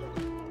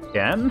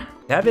 Again?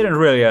 That didn't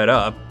really add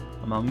up.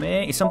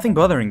 Mame, is something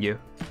bothering you?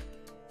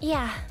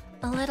 Yeah,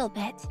 a little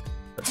bit.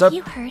 What's up? Have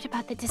you heard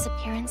about the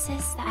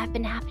disappearances that have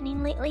been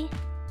happening lately?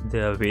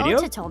 The video?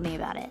 Ota told me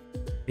about it.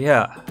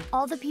 Yeah.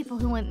 All the people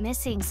who went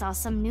missing saw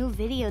some new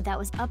video that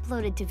was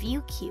uploaded to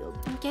ViewCube.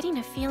 I'm getting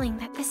a feeling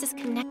that this is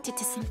connected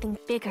to something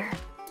bigger.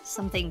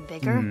 Something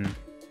bigger?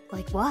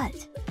 Like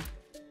what?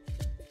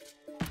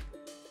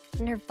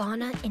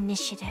 NirvanA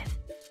Initiative.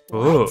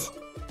 Ooh.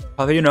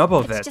 How do you know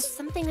about that? It's just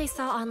something I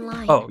saw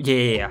online. Oh,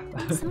 yeah.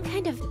 Some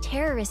kind of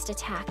terrorist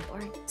attack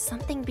or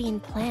something being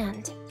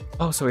planned.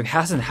 Oh, so it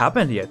hasn't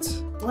happened yet.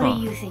 What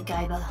do you think,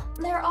 Aiba?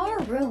 There are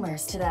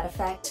rumors to that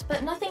effect,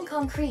 but nothing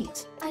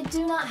concrete. I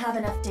do not have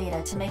enough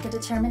data to make a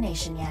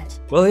determination yet.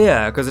 Well,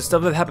 yeah, because the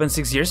stuff that happened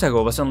 6 years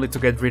ago was only to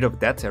get rid of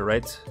data,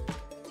 right?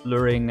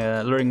 Luring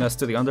us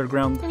to the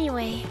underground.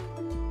 Anyway,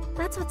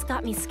 that's what's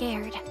got me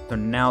scared. So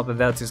now that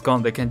that is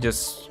gone, they can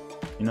just,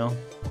 you know,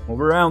 move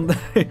around.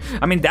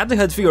 I mean, Data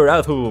had figured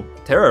out who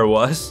Terror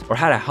was, or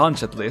had a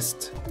hunch at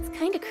least. It's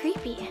kind of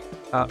creepy.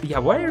 Yeah,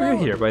 why are you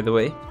here, by the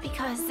way?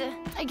 Because,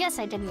 I guess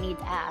I didn't need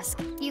to ask.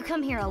 You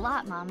come here a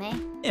lot,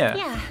 Mame.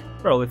 Yeah.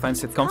 Probably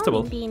finds it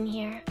comfortable. Being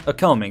here.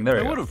 Calming, there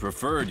you go. I would have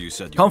preferred you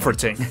said you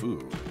comforting.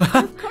 Food.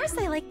 Of course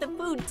I like the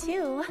food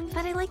too,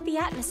 but I like the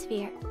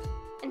atmosphere.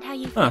 And how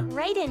you fit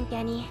right in,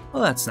 Genny.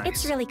 Well, that's nice.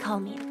 It's really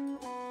calming.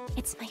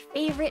 It's my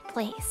favorite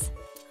place.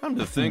 Come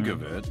to think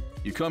of it,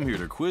 you come here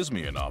to quiz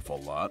me an awful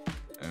lot,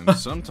 and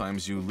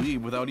sometimes you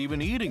leave without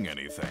even eating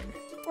anything.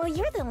 Well,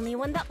 you're the only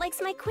one that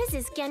likes my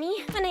quizzes, Genny.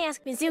 When I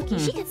ask Mizuki,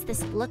 she gets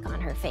this look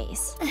on her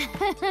face.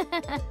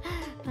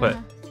 What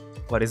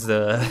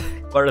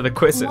are the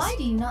quizzes? Why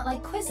do you not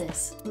like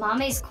quizzes?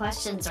 Mame's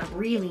questions are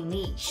really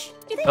niche.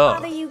 Do they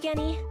bother you,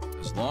 Genny?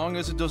 As long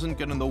as it doesn't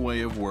get in the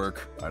way of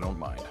work, I don't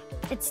mind.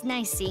 It's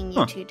nice seeing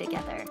you two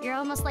together. You're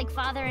almost like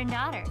father and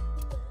daughter.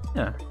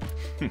 Yeah.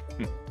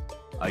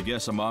 I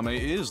guess Amame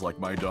is like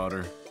my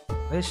daughter.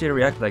 Why did she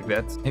react like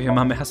that? Maybe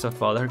Mame has a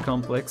father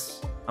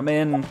complex. I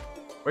mean,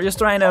 we're just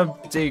trying to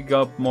dig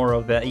up more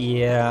of that,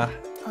 yeah.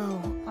 Oh,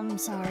 I'm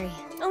sorry.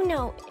 Oh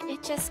no,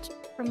 it just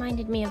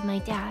reminded me of my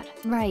dad.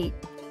 Right,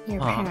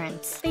 your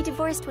parents. They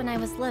divorced when I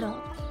was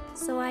little,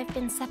 so I've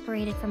been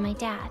separated from my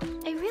dad.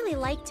 I really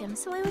liked him,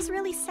 so I was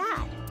really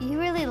sad. You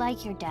really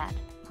like your dad,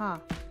 huh?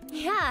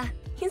 Yeah,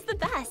 he's the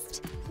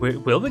best.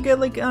 Will we get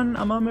like an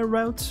Amame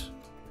route?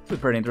 Be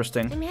pretty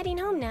interesting. I'm heading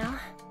home now.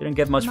 Didn't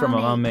get much from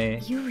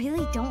Amame. You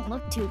really don't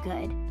look too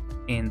good.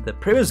 In the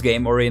previous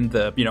game or in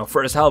the,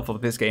 first half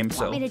of this game,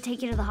 so... Want me to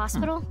take you to the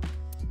hospital?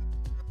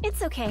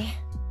 It's okay.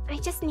 I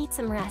just need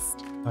some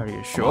rest. Are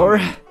you sure?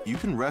 You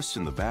can rest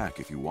in the back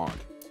if you want.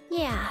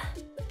 Yeah.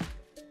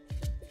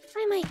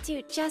 I might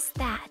do just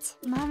that.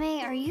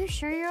 Mame, are you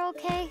sure you're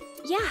okay?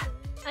 Yeah,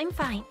 I'm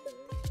fine.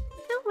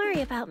 Don't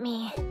worry about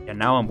me. Yeah,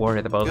 now I'm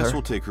worried about her. Guess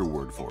we'll take her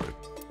word for it.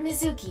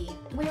 Mizuki,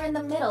 we're in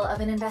the middle of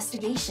an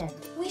investigation.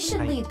 We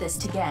should leave this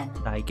to Gen.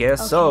 I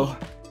guess so.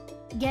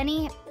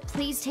 Genny,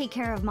 please take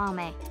care of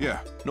Mame.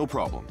 Yeah, no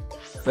problem.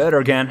 Better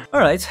again.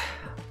 Alright.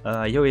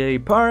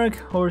 Yoyagi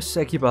Park or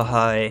Sekiba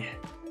High?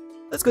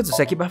 Let's go to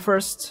Sekiba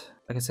first.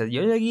 Like I said,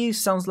 Yoyagi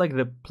sounds like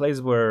the place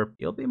where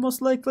he'll be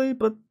most likely,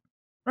 but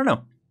I don't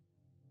know.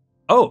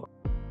 Oh!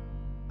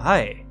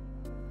 Hi.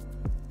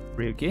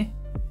 Ryuki?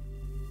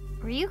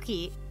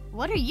 Ryuki,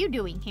 what are you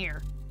doing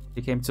here?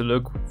 You came to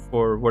look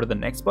for where the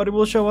next body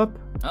will show up?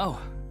 Oh,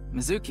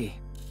 Mizuki.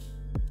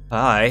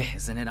 Hi.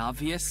 Isn't it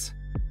obvious?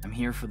 I'm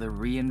here for the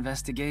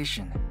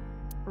reinvestigation.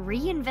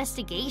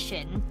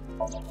 Reinvestigation?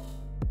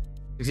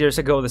 6 years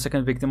ago, the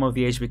second victim of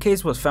the HB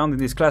case was found in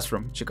this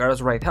classroom.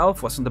 Chikara's right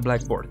half was on the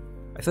blackboard.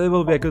 I thought it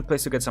would be a good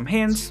place to get some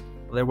hints,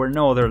 but there were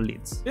no other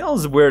leads. It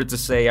feels weird to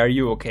say, are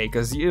you okay?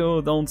 Because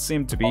you don't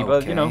seem to be, okay.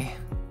 But you know.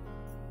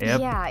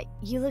 Yep. Yeah,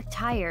 you look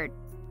tired.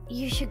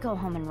 You should go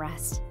home and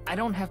rest. I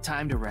don't have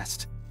time to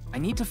rest. I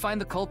need to find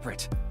the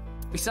culprit.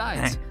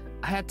 Besides,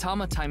 I had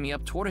Tama tie me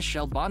up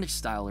tortoiseshell bondage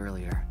style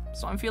earlier,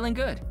 so I'm feeling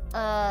good.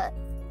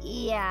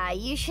 Yeah,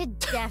 you should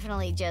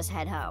definitely just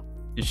head home.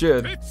 You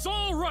should. It's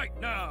all right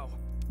now.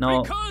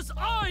 No. Because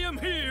I am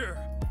here.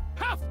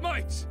 Half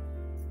might.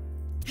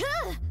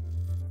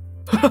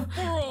 Half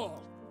for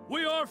all.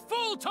 We are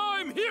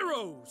full-time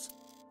heroes.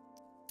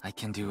 I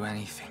can do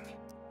anything.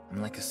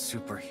 I'm like a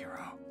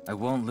superhero. I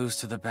won't lose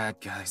to the bad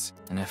guys,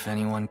 and if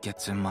anyone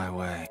gets in my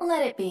way...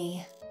 Let it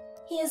be.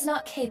 He is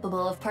not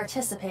capable of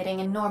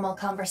participating in normal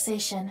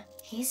conversation.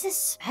 He's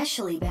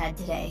especially bad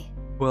today.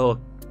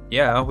 Well,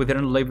 yeah, we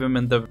didn't leave him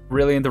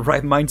really in the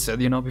right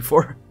mindset,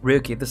 before.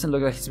 Ryuki doesn't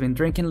look like he's been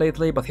drinking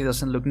lately, but he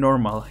doesn't look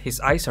normal. His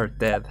eyes are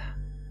dead.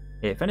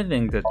 Yeah, if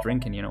anything, the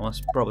drinking, you know,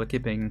 was probably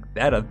keeping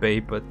that at bay,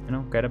 but, you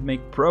know, gotta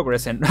make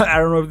progress, and I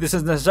don't know if this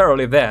is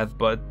necessarily that,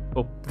 but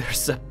hope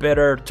there's a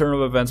better turn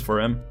of events for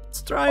him.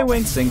 Let's try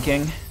wing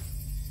sinking.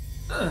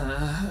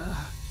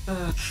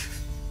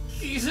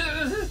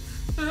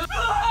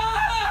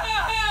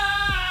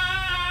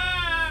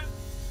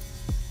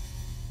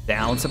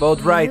 Sounds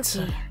about right.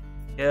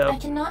 Yeah. I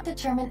cannot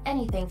determine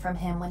anything from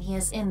him when he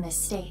is in this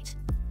state.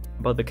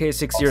 About the case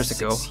 6 years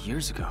ago. 6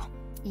 years ago?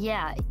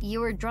 Yeah, you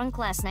were drunk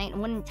last night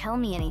and wouldn't tell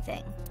me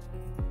anything.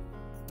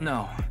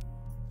 No.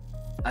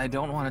 I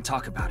don't want to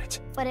talk about it.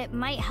 But it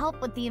might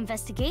help with the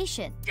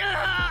investigation.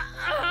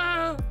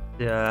 Yeah.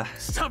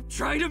 Stop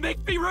trying to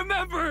make me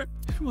remember!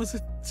 It was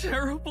a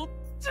terrible,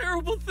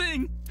 terrible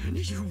thing.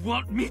 You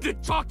want me to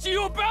talk to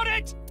you about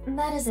it?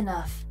 That is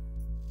enough.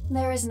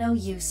 There is no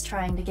use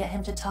trying to get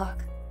him to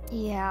talk.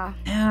 Yeah.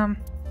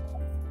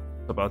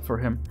 About for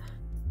him.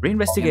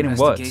 Reinvestigating what?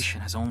 The what? investigation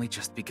has only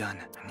just begun.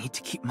 I need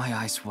to keep my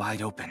eyes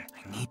wide open.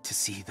 I need to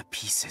see the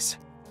pieces.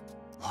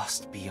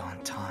 Lost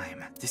beyond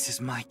time. This is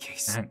my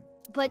case.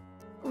 But,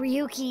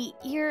 Ryuki,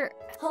 you're...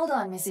 Hold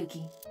on,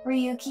 Mizuki.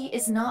 Ryuki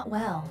is not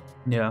well.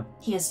 Yeah.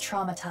 He is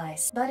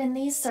traumatized. But in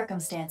these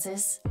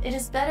circumstances, it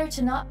is better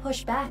to not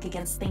push back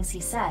against things he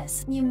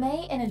says. You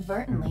may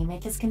inadvertently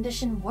make his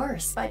condition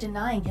worse by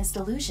denying his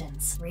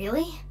delusions.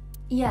 Really?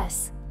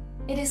 Yes.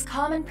 It is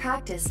common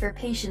practice for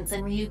patients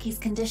in Ryuki's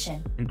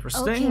condition.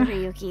 Interesting. Okay,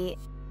 Ryuki.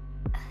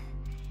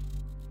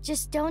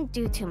 Just don't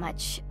do too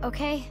much,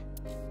 okay?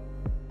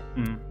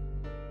 You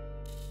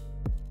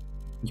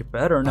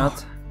better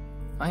not.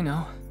 I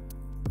know.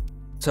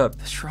 What's up?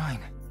 The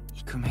shrine.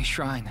 Ikume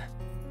Shrine.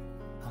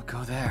 I'll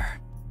go there.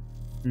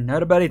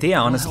 Not a bad idea,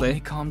 honestly. Help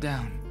me calm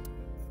down.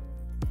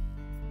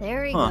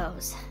 There he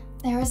goes.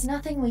 There is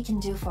nothing we can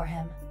do for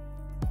him.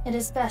 It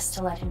is best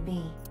to let him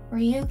be.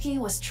 Ryuki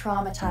was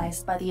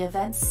traumatized by the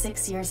events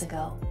 6 years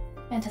ago,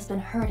 and has been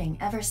hurting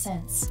ever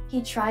since.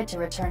 He tried to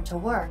return to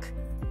work,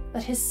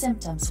 but his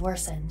symptoms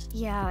worsened.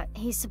 Yeah,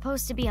 he's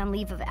supposed to be on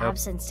leave of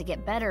absence to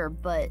get better,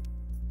 but...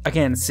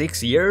 Again,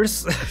 6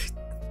 years? I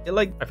feel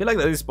like at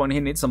this point he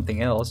needs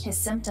something else. His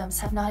symptoms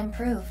have not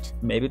improved.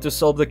 Maybe to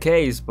solve the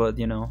case, but,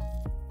 you know,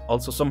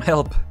 also some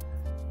help.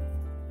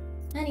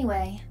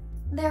 Anyway,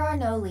 there are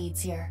no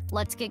leads here.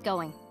 Let's get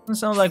going. Doesn't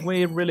sound like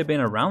we've really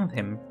been around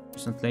him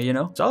recently, you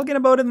know? Talking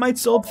about it might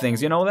solve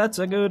things, you know? That's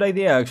a good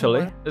idea,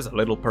 actually. It's a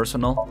little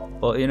personal,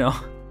 but, you know.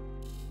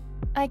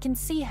 I can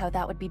see how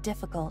that would be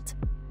difficult.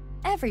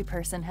 Every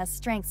person has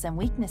strengths and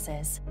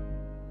weaknesses.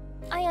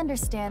 I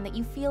understand that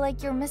you feel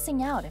like you're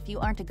missing out if you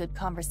aren't a good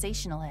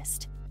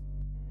conversationalist.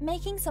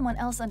 Making someone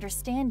else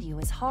understand you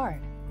is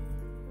hard.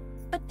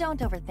 But don't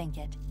overthink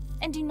it,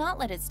 and do not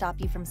let it stop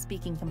you from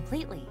speaking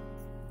completely.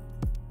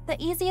 The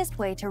easiest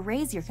way to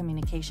raise your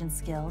communication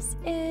skills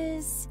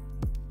is...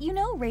 You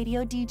know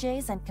radio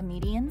DJs and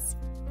comedians?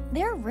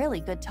 They're really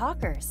good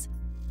talkers.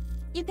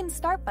 You can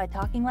start by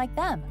talking like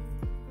them.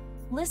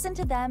 Listen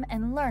to them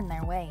and learn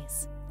their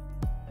ways.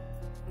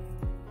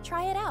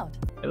 Try it out.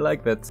 I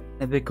like that.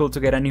 It'd be cool to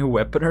get a new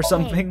weapon or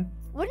something. Hey,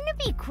 wouldn't it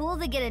be cool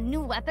to get a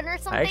new weapon or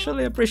something? I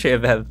actually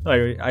appreciate that,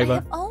 I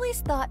have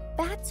always thought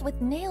bats with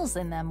nails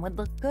in them would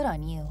look good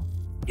on you.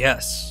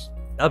 Yes.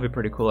 That'd be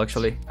pretty cool,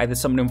 actually. I did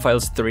Somnium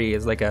Files 3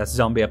 is like a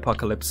zombie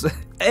apocalypse.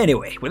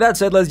 Anyway, with that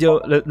said, let's go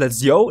to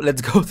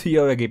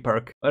Yoyogi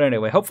Park. But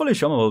anyway, hopefully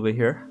Shoma will be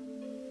here.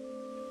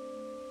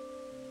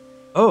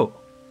 Oh,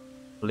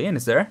 Leon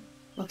is there.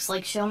 Looks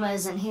like Shoma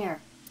isn't here.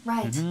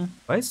 Right.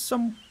 Why is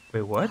some...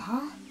 Wait, what?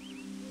 Huh?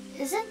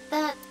 Isn't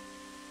that...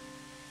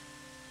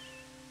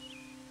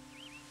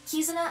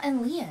 Kizuna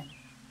and Leon.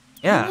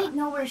 Yeah. I might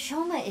know where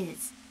Shoma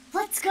is.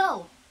 Let's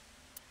go.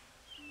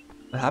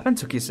 What happened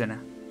to Kizuna?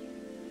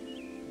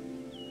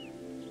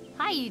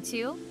 Hi, you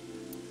two.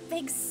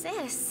 Big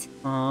sis.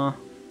 Oh,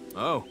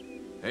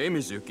 hey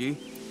Mizuki.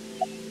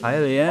 Hi,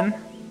 Leon.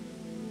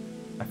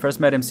 I first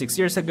met him 6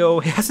 years ago.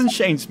 He hasn't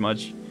changed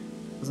much.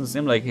 Doesn't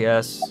seem like he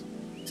has.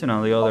 Kizuna,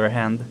 on the other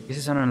hand,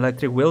 is on an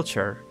electric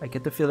wheelchair. I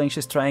get the feeling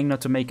she's trying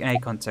not to make eye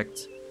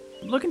contact.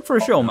 I'm looking for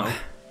Shoma.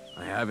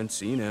 I haven't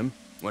seen him.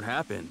 What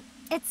happened?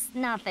 It's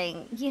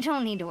nothing. You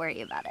don't need to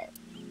worry about it.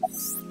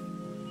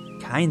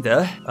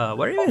 Kinda.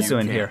 What are you guys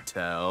doing here?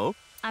 Tell?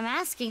 I'm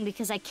asking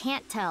because I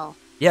can't tell.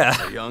 Yeah.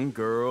 A young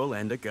girl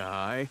and a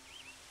guy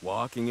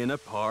walking in a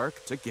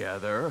park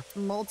together.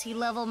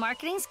 Multi-level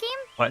marketing scheme?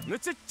 What?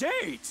 It's a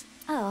date!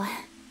 Oh,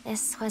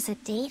 this was a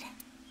date?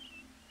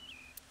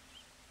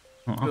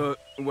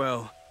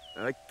 Well,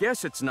 I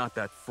guess it's not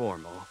that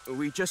formal.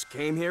 We just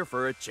came here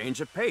for a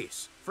change of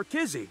pace. For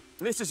Kizzy.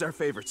 This is our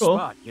favorite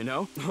spot, you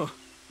know?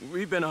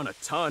 We've been on a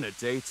ton of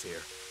dates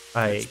here.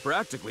 It's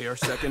practically our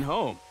second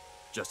home.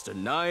 Just a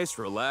nice,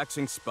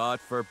 relaxing spot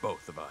for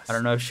both of us. I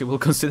don't know if she will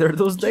consider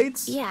those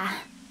dates. Yeah,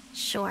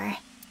 sure.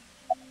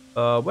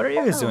 What are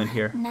you guys doing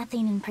here?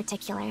 Nothing in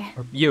particular.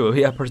 You,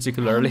 yeah,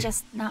 particularly. I'm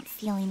just not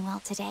feeling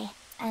well today.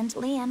 And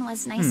Leon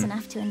was nice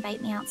enough to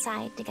invite me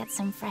outside to get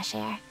some fresh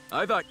air.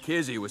 I thought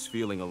Kizzy was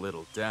feeling a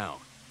little down.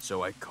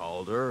 So I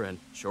called her, and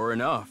sure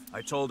enough,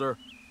 I told her,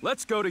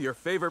 let's go to your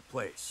favorite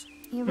place.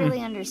 You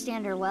really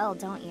understand her well,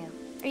 don't you?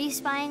 Are you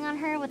spying on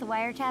her with a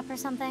wiretap or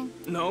something?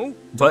 No,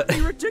 but don't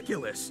be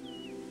ridiculous.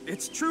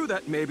 It's true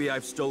that maybe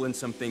I've stolen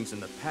some things in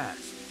the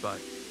past, but...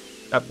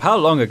 how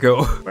long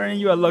ago? Weren't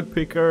you a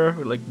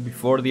lockpicker, like,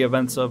 before the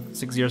events of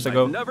 6 years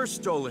ago? I've never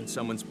stolen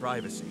someone's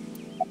privacy.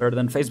 Better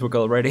than Facebook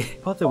already.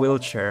 About the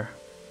wheelchair.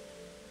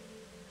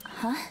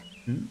 Huh?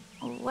 Hmm?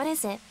 What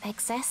is it, big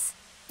sis?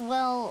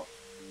 Well,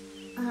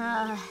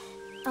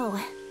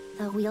 Oh,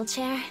 the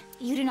wheelchair?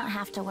 You do not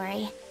have to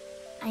worry.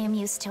 I am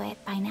used to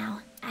it by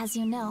now. As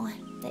you know,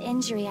 the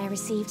injury I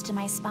received to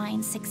my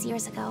spine 6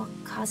 years ago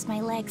caused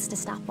my legs to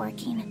stop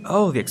working.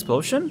 Oh, the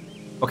explosion?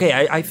 Okay,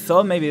 I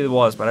thought maybe it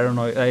was, but I don't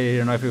know. I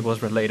didn't know if it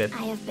was related.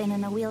 I have been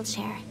in a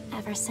wheelchair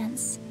ever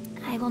since.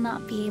 I will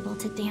not be able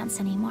to dance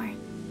anymore.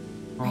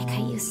 Like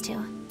I used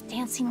to.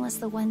 Dancing was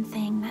the one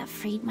thing that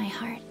freed my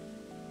heart.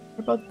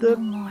 What about the... No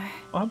more.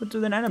 What happened to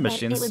the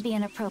nanomachines? But it would be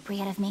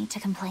inappropriate of me to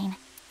complain.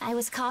 I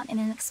was caught in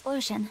an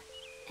explosion,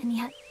 and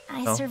yet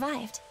I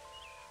survived.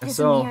 It is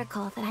a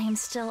miracle that I am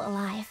still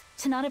alive.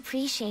 To not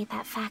appreciate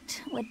that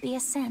fact would be a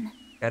sin.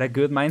 Got a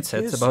good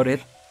mindset about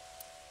it.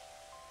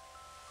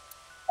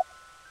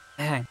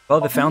 Dang. Well,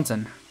 the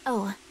fountain.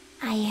 Oh,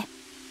 I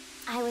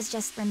was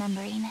just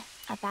remembering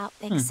about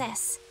Big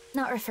Sis.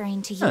 Not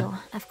referring to you,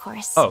 of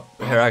course. Oh,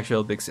 her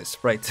actual big sis,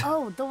 right.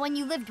 Oh, the one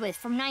you lived with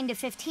from 9 to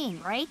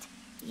 15, right?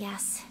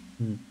 Yes.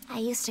 I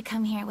used to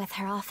come here with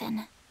her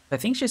often. I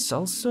think she's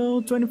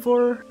also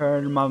 24,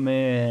 her mom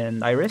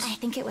and Iris. I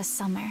think it was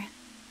summer,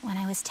 when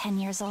I was 10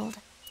 years old.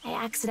 I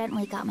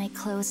accidentally got my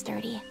clothes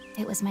dirty.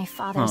 It was my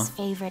father's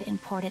favorite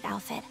imported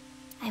outfit.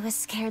 I was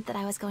scared that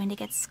I was going to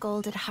get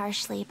scolded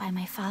harshly by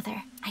my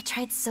father. I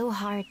tried so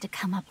hard to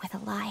come up with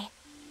a lie.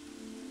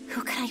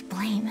 Who could I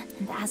blame?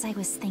 And as I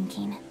was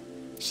thinking,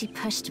 she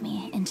pushed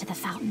me into the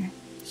fountain.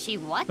 She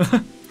what?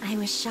 I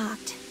was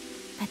shocked,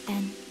 but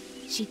then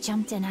she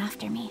jumped in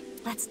after me.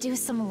 Let's do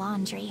some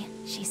laundry,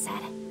 she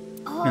said.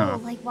 Oh,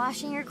 like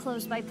washing your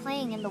clothes by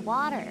playing in the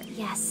water.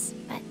 Yes,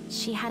 but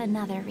she had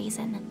another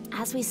reason.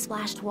 As we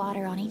splashed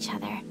water on each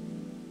other,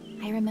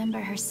 I remember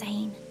her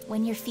saying,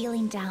 when you're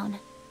feeling down,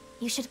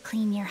 you should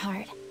clean your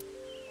heart.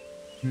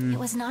 It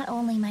was not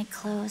only my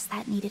clothes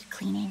that needed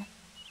cleaning,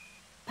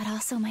 but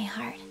also my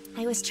heart.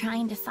 I was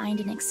trying to find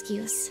an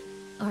excuse,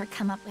 or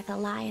come up with a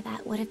lie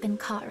that would have been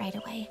caught right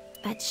away.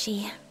 But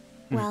she,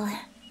 well,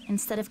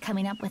 instead of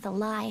coming up with a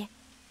lie,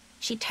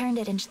 she turned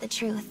it into the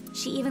truth.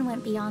 She even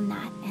went beyond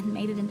that and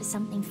made it into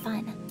something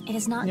fun. It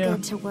is not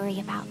good to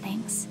worry about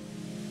things,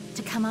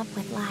 to come up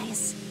with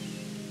lies.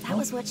 That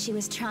was what she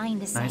was trying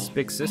to say. Nice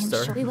big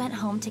sister. Sure we went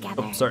home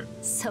together, sorry.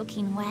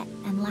 soaking wet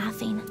and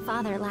laughing.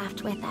 Father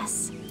laughed with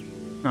us.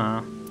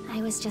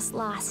 I was just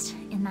lost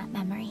in that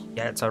memory.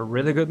 Yeah, it's a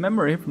really good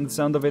memory from the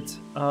sound of it.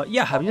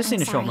 Yeah, have you seen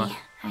Shoma?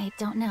 I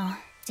don't know.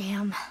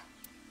 Damn.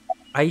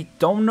 I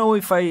don't know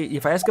if I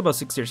ask about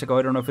 6 years ago,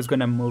 I don't know if it's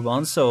gonna move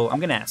on, so I'm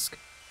gonna ask.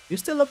 You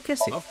still love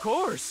Kissy? Of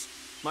course.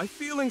 My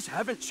feelings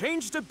haven't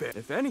changed a bit.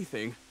 If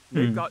anything,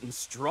 they've gotten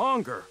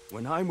stronger.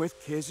 When I'm with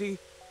Kizzy,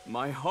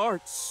 my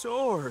heart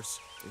soars.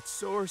 It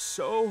soars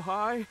so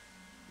high.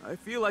 I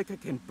feel like I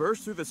can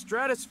burst through the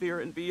stratosphere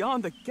and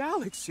beyond the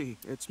galaxy.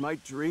 It's my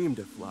dream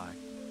to fly.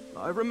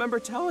 I remember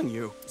telling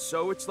you,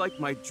 so it's like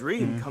my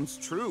dream comes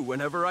true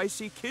whenever I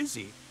see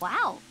Kizzy.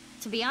 Wow.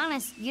 To be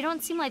honest, you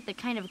don't seem like the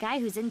kind of guy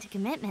who's into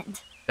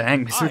commitment.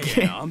 Dang,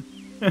 Misuki. I am.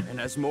 And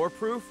as more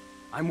proof,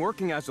 I'm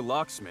working as a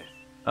locksmith.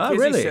 Oh,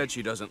 Kizzy really? said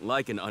she doesn't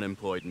like an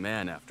unemployed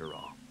man after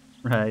all.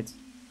 Right.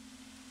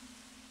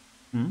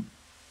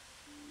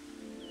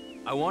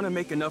 I want to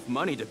make enough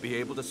money to be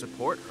able to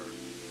support her.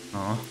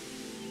 Oh.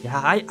 Yeah,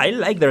 I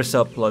like their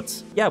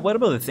subplots. Yeah, what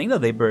about the thing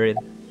that they buried?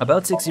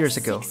 About 6 years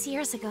ago. 6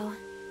 years ago.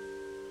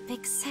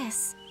 Big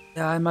sis.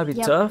 Yeah, it might be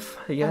tough,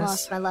 I guess. I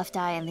lost my left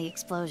eye in the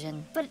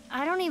explosion, but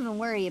I don't even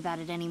worry about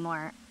it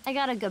anymore. I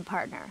got a good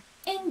partner.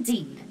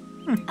 Indeed.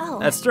 Oh,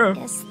 that's true.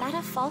 Is that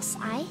a false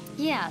eye?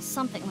 Yeah,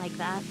 something like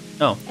that.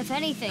 Oh. If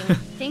anything,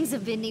 things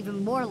have been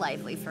even more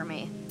lively for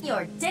me.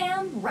 You're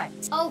damn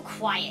right. Oh,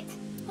 quiet.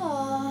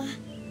 Aww.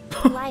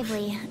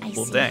 Lively, I see.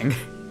 Well, dang.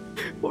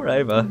 Poor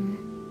Iva.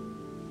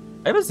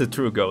 Iva's the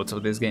true goat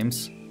of these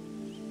games.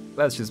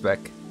 Glad she's back.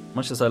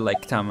 Much as I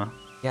like Tama.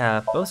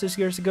 Yeah, both 6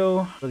 years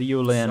ago with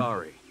Yulin.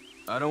 Sorry,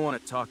 I don't want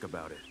to talk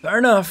about it. Fair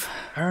enough.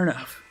 Fair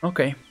enough.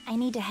 Okay. I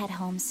need to head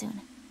home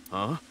soon.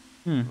 Huh?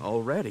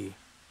 Already?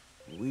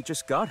 We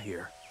just got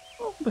here.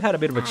 Well, we had a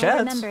bit of a chat. I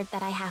remembered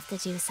that I have to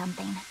do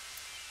something.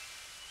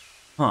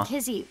 Huh.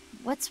 Kizzy,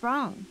 what's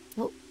wrong?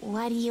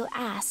 Why do you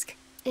ask?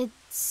 It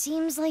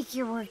seems like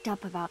you're worked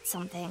up about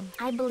something.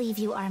 I believe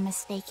you are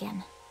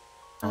mistaken.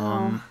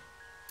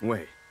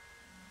 Wait.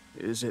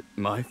 Is it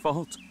my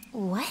fault?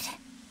 What?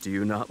 Do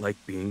you not like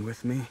being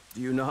with me? Do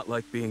you not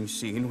like being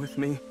seen with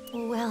me?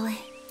 Well,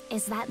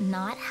 is that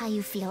not how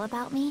you feel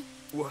about me?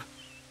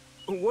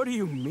 What do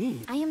you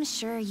mean? I am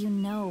sure you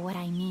know what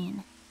I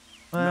mean.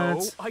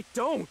 No, I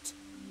don't.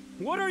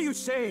 What are you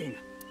saying?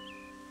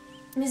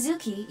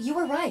 Mizuki, you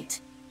were right.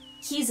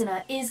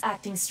 Kizuna is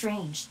acting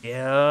strange.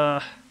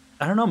 Yeah.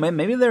 I don't know,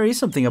 maybe there is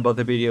something about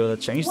the video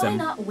that changed them.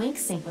 Why not wink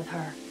sync with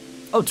her?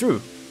 Oh,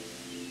 true.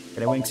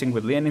 Can I wing sync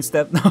with Lian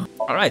instead? No.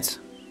 Alright.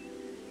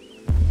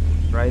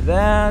 Try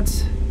that.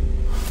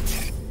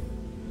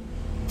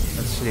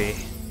 Let's see.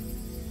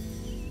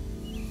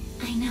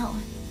 I know.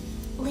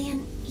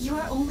 Lian,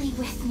 you're only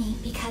with me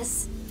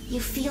because you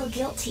feel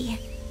guilty.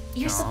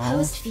 Your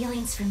supposed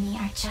feelings for me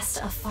are just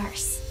a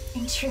farce.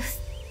 In truth,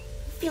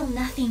 I feel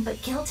nothing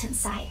but guilt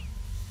inside.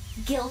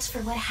 Guilt for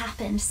what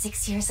happened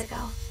 6 years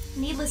ago.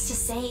 Needless to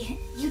say,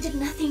 you did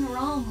nothing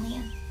wrong,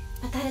 Lian.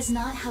 But that is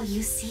not how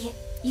you see it.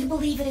 You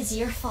believe it is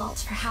your fault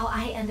for how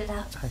I ended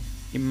up.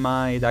 He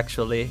might,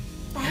 actually.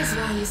 That is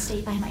why you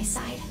stay by my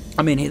side.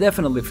 I mean, he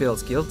definitely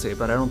feels guilty,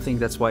 but I don't think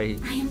that's why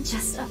I am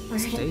just a burden.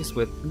 he stays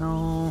with...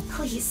 No.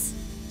 Please,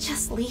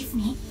 just leave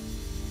me.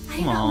 I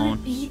Come don't on. want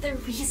to be the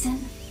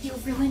reason you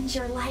ruined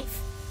your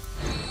life.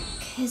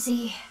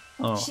 Kizzy.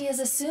 Oh. She is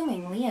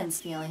assuming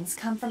Lian's feelings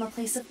come from a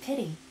place of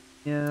pity.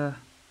 Yeah.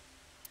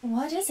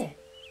 What is it?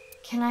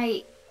 Can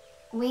I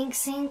wink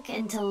sync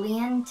into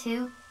Lian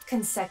too?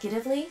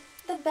 Consecutively?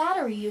 The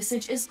battery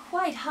usage is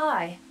quite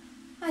high.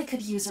 I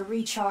could use a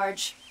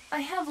recharge.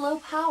 I have low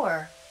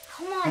power.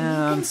 Come on,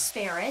 you can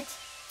spare it.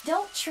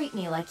 Don't treat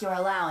me like your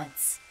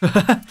allowance.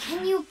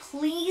 Can you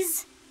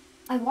please?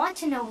 I want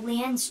to know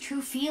Lian's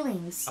true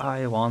feelings.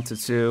 I wanted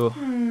to.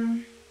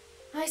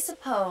 I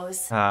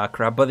suppose. Ah,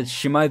 crap, but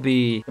she might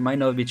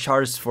not be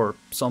charged for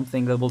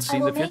something that we'll see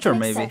in the future,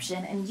 maybe. I will make an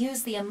exception and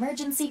use the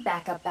emergency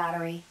backup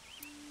battery.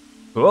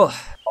 Cool.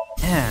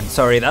 Man,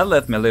 sorry, that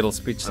left me a little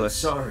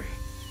speechless. I'm sorry.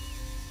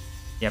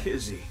 Yep.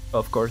 Kizzy.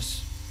 Of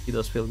course, he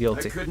does feel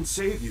guilty. I couldn't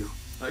save you.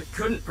 I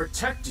couldn't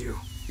protect you.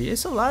 He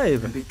is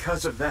alive. And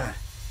because of that,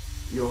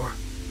 you're...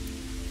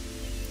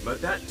 But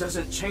that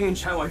doesn't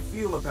change how I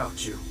feel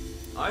about you.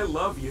 I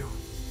love you.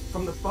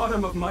 From the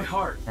bottom of my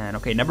heart. And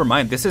okay, never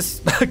mind. This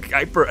is...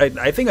 I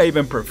think I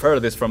even prefer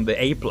this from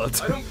the A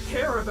plot. I don't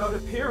care about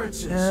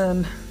appearances.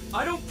 And...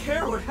 I don't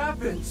care what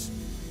happens.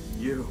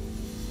 You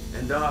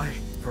and I,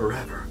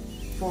 forever.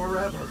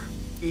 Forever.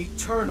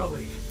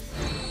 Eternally.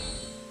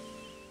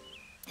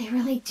 They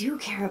really do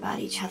care about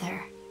each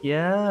other.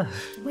 Yeah.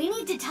 We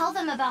need to tell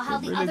them about how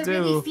They the really other do.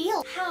 really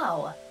feel.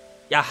 How?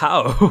 Yeah,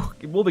 how?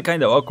 It will be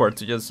kind of awkward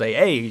to just say,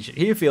 hey,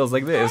 he feels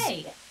like this.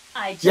 Hey,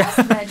 I just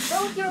read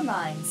both your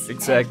minds.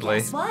 Exactly.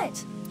 And guess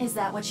what? Is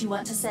that what you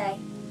want to say?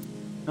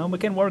 No, we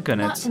can work on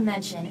Not it. to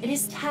mention, it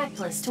is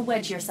tactless to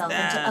wedge yourself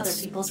into other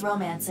people's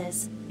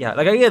romances. Yeah,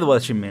 like I get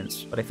what she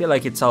means, but I feel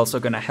like it's also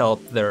gonna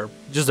help their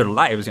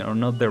lives, you know,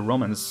 not their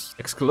romance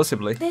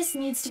exclusively. This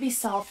needs to be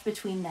solved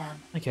between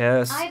them. I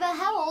guess. Iva,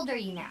 how old are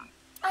you now?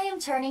 I am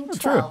turning Oh,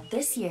 12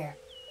 this year.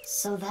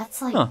 So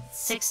that's like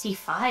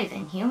 65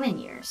 in human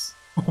years.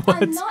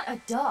 What? I'm not a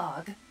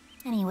dog.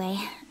 Anyway,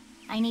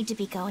 I need to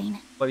be going.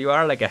 Well, you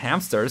are like a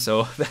hamster,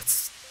 so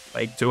that's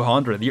like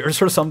 200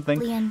 years or something.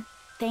 Lian,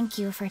 thank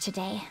you for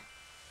today.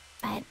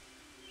 But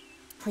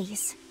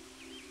please,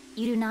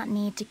 you do not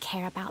need to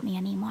care about me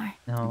anymore.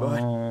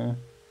 No.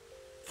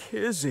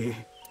 Kizzy.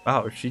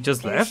 Wow, she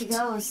just There left? she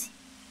goes.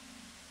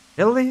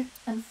 Really?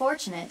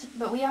 Unfortunate,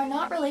 but we are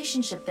not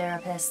relationship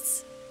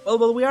therapists.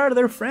 Well, we are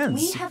their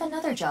friends. We have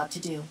another job to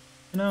do.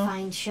 No.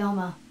 Find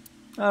Shoma.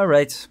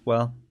 Alright,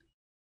 well.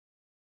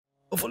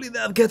 Hopefully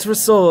that gets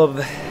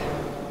resolved.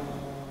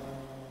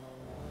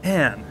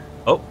 And...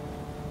 Oh.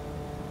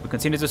 We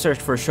continue to search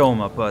for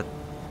Shoma, but...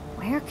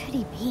 Where could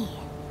he be?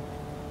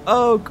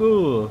 Oh,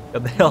 cool.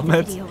 Got the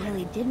helmet. Video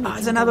really did make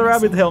It's him another go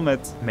rabbit missing.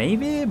 helmet.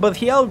 Maybe, but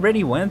he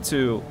already went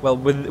to... Well,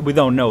 we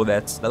don't know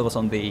that. That was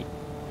on the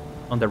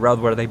route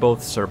where they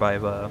both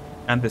survive,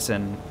 Andis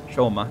and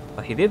Shoma.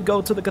 But he did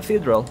go to the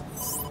cathedral.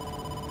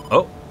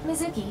 Oh.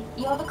 Mizuki,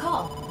 you have a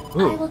call.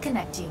 Ooh. I will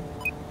connect you.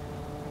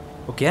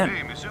 Again.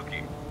 Hey,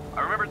 Mizuki.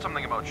 I remembered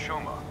something about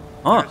Shoma.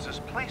 Huh. There's this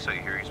place I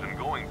hear he's been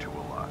going to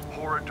a lot.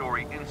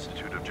 Horadori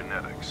Institute of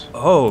Genetics.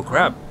 Oh,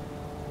 crap.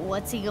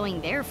 What's he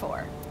going there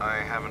for? I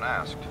haven't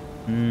asked.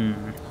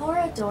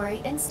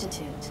 Horadori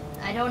Institute.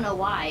 I don't know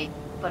why,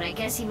 but I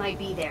guess he might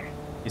be there.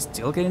 He's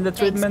still getting the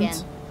Thanks, treatment?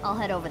 Gen. I'll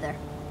head over there.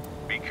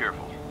 Be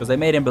careful. Because they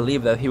made him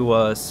believe that he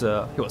was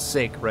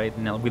sick, right?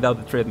 Now, without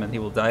the treatment, he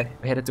will die.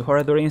 I headed to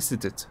Horadori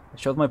Institute. I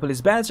showed my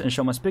police badge and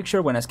Shoma's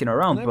picture when asking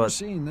around, Never but...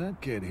 seen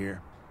that kid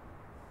here.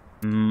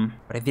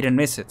 But I didn't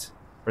miss it.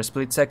 For a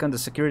split second, the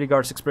security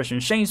guard's expression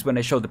changed when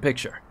I showed the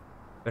picture.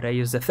 But I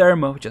used the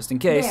thermo, just in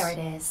case. There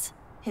it is.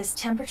 His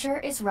temperature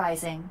is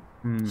rising.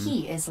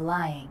 He is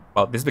lying.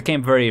 Wow, this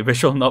became very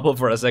visual novel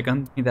for a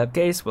second. In that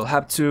case, we'll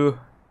have to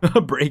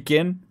break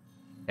in.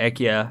 Heck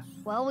yeah.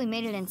 Well, we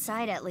made it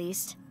inside at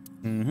least.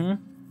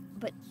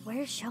 But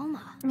where's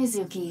Shoma?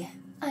 Mizuki,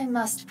 I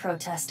must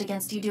protest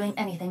against you doing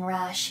anything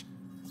rash.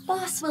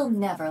 Boss will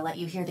never let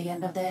you hear the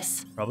end of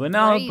this. Probably What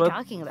not, are you but...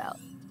 talking about?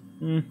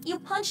 You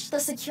punched the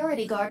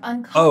security guard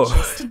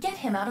unconscious to get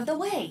him out of the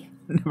way.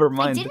 Never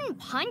mind. I didn't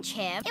punch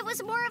him. It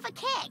was more of a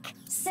kick.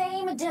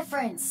 Same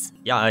difference.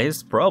 Yeah,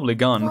 he's probably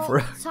gone Well,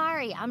 for...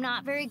 sorry, I'm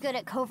not very good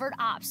at covert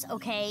ops,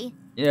 okay?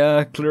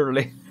 Yeah,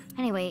 clearly.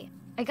 Anyway,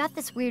 I got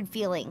this weird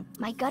feeling.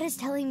 My gut is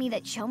telling me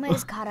that Shoma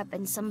is caught up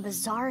in some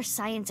bizarre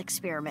science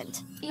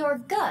experiment. Your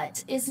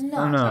gut is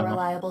not no. a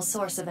reliable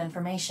source of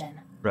information.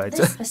 Right.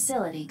 This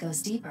facility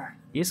goes deeper.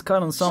 He's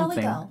caught on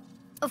something. Shall we go?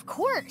 Of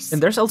course.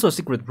 And there's also a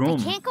secret room.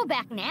 I can't go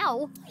back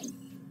now.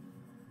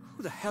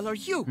 Who the hell are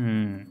you?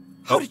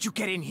 How did you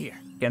get in here?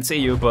 Can't see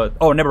you, but...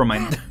 Oh, never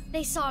mind.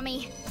 They saw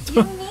me.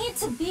 You need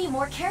to be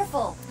more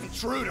careful.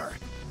 Intruder.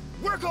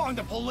 We're calling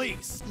the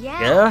police.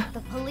 Yeah?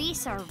 The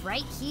police are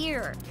right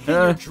here. In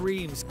your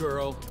dreams,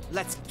 girl.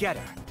 Let's get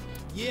her.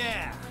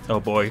 Yeah. Oh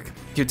boy.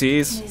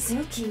 QTs.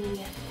 Mizuki.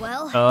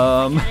 Well,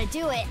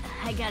 I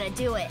I gotta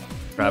do it.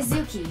 Crap.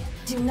 Mizuki,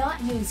 do not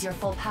use your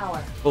full power.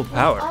 Full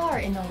power? We are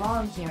in the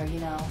wrong here, you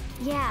know.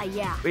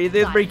 Yeah. We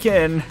did break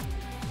in.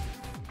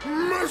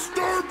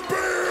 Mr.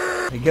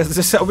 B! I guess this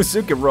is how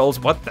Mizuki rolls.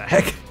 What the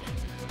heck?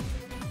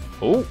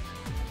 Oh.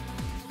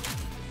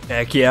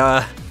 Heck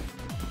yeah.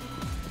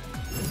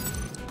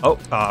 Oh,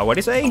 what'd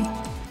he say?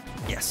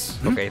 Yes.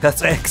 Okay,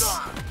 that's X.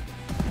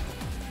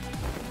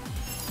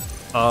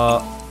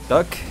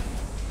 Duck.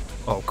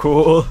 Oh,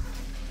 cool.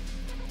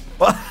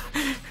 What?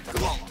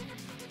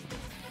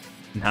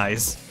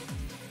 Nice.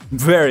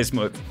 Very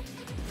smooth.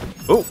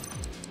 Oh.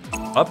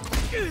 Up.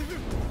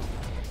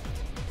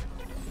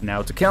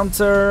 Now to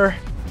counter.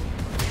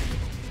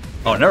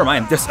 Oh, never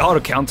mind. This auto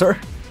counter.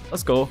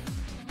 Let's go.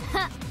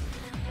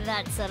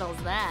 That settles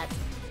that.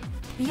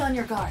 Be on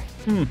your guard.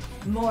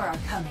 More are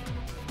coming.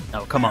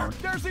 Oh, come on.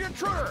 There's the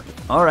intruder.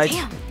 All right.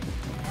 Damn,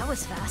 that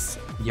was fast.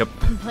 Yep.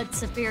 But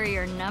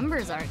superior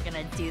numbers aren't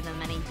gonna do them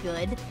any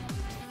good.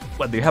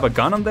 What, do you have a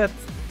gun on that?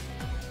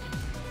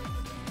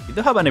 You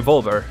do have an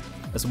evolver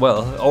as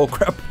well. Oh,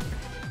 crap.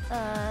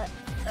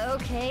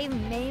 Okay,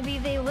 maybe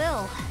they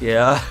will.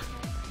 Yeah.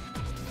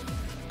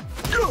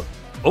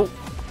 Oh.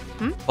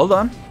 Hold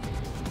on.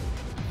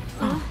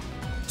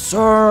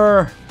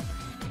 Sir!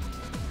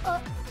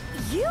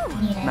 You!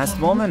 Masked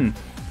woman.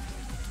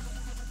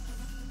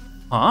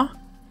 Huh?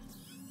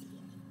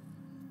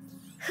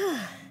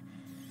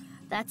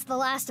 That's the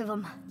last of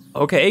them.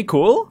 Okay,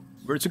 cool.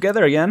 We're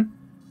together again.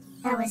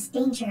 That was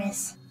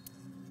dangerous.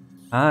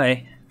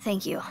 Hi.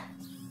 Thank you.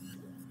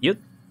 You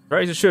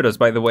tried to shoot us,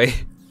 by the way.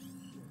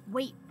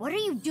 Wait, what are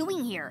you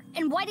doing here?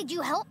 And why did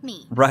you help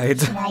me? Right.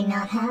 Should I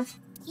not have?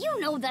 You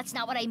know that's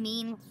not what I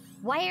mean.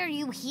 Why are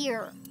you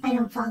here? I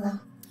don't follow.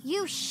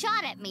 You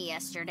shot at me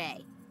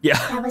yesterday. Yeah.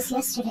 That was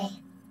yesterday.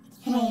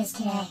 Today is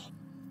today.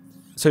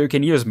 So you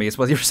can use me, is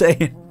what you're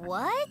saying.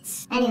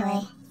 What?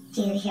 Anyway,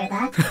 do you hear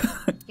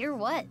that? Hear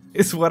what?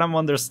 Is what I'm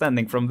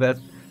understanding from that.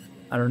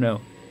 I don't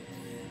know.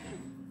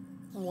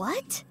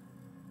 What?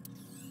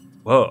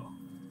 Whoa.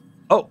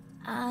 Oh.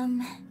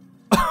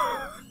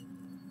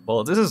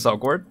 Well, this is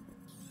awkward.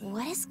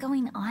 What is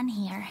going on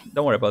here?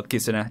 Don't worry about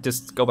Kisuna.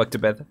 Just go back to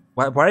bed.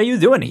 What are you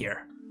doing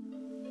here?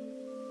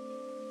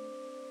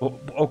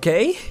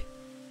 Okay.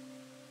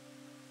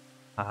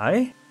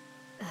 Hi.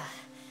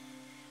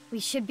 We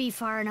should be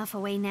far enough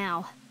away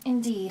now.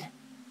 Indeed.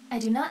 I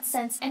do not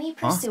sense any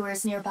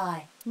pursuers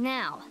nearby.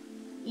 Now,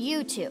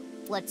 you two,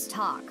 let's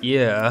talk.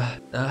 Yeah.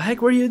 The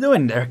heck were you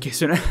doing there,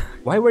 Kisuna?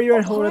 Why were you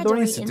at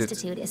Horadori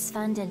Institute is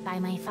funded by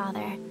my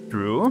father.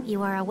 True.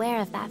 You are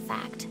aware of that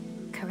fact,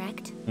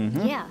 correct?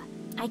 Yeah.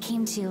 I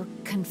came to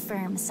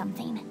confirm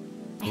something.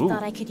 I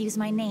thought I could use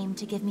my name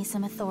to give me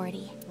some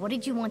authority. What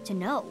did you want to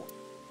know?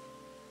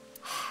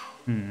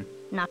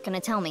 Not gonna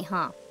tell me,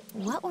 huh?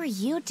 What were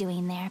you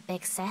doing there,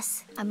 big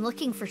sis? I'm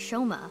looking for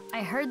Shoma.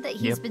 I heard that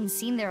he's been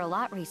seen there a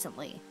lot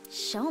recently.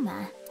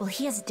 Shoma? Well,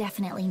 he is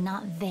definitely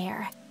not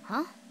there.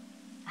 Huh?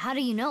 How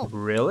do you know?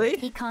 Really?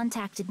 He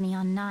contacted me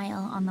on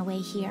Nile on the way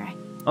here.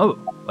 Oh,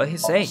 what did he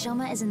say?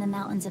 Shoma is in the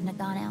mountains of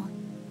Nagano.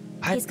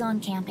 He's gone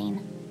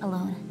camping,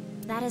 alone.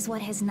 That is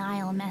what his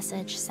Nile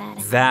message said.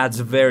 That's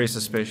very He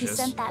suspicious.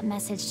 sent that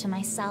message to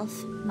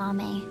myself,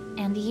 Mame,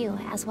 and you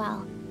as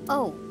well.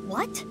 Oh,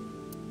 what?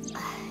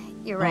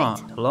 You're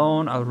right.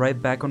 Alone, I'll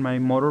ride back on my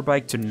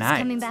motorbike tonight.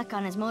 He's coming back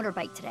on his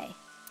motorbike today.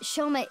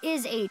 Shoma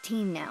is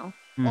 18 now,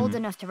 old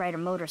enough to ride a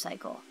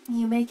motorcycle.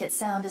 You make it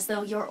sound as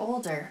though you're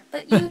older,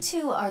 but you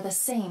two are the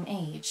same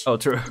age. Oh,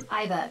 true.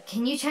 Iba,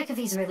 can you check if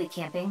he's really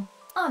camping?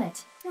 On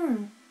it.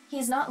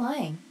 He's not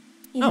lying.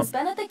 He has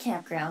been at the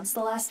campgrounds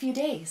the last few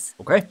days.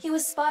 Okay. He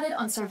was spotted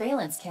on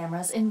surveillance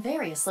cameras in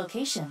various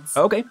locations.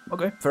 Okay,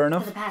 fair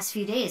enough. For the past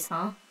few days,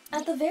 huh?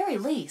 At the very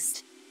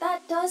least,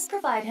 that does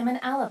provide him an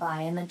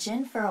alibi in the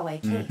Jin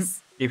Furroway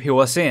case. If he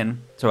was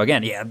in. So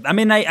again, yeah, I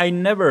mean, I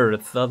never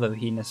thought that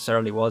he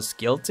necessarily was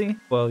guilty.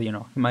 Well, you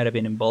know, he might have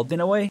been involved in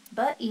a way.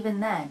 But even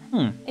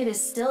then, it is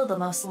still the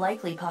most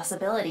likely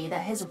possibility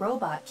that his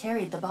robot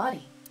carried the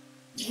body.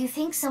 Do you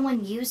think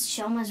someone used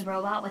Shoma's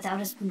robot without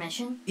his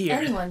permission?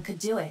 Anyone could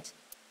do it.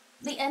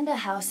 The Enda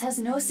house has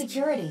no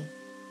security.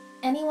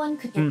 Anyone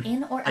could get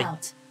in or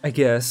out. I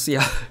guess,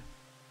 yeah.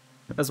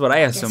 That's what I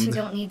assumed. Guess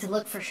we don't need to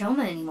look for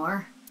Shoma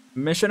anymore.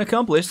 Mission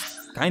accomplished.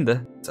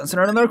 Kinda. Let's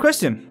answer another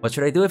question. What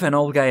should I do if an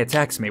old guy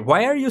attacks me?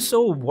 Why are you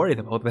so worried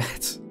about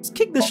that? Just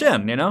kick the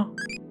shin, you know?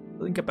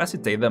 It'll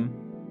incapacitate them.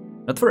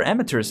 Not for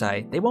amateurs,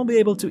 they won't be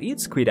able to eat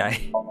squid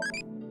eye.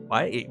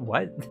 Why?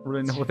 What? I don't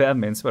really know what that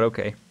means, but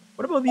okay.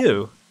 What about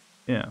you?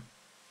 Yeah.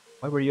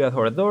 Why were you at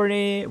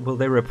Horadori? Will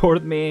they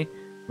report me?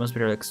 Must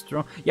be like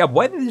strong. Yeah,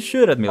 why did you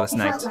shoot at me last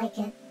night? I felt like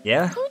it.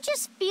 Yeah? Who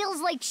just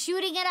feels like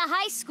shooting at a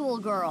high school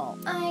girl?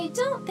 I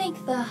don't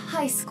think the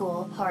high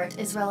school part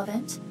is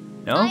relevant.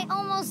 No? I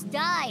almost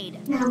died.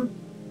 No,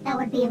 that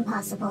would be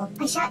impossible.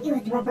 I shot you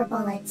with rubber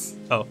bullets.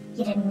 Oh.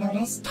 You didn't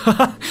notice?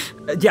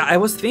 Yeah, I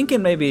was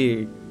thinking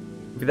maybe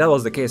if that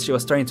was the case, she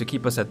was trying to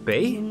keep us at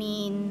bay. You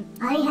mean...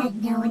 I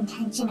had no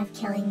intention of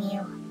killing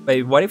you.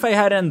 Wait, what if I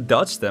hadn't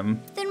dodged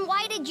them? Then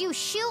why did you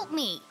shoot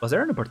me? Was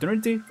there an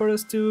opportunity for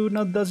us to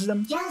not dodge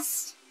them?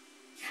 Just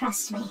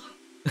trust me.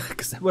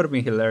 Because that would have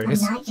been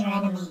hilarious. I'm not your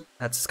enemy.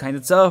 That's kind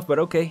of tough, but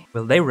okay.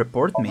 Will they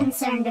report me?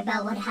 Concerned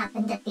about what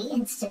happened at the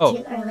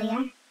Institute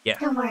earlier? Yeah.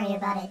 Don't worry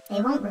about it.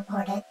 They won't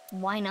report it.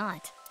 Why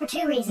not? For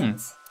two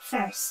reasons.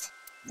 First,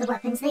 the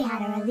weapons they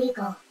had are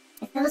illegal.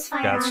 If those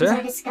firearms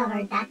are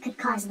discovered, that could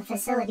cause the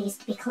facilities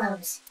to be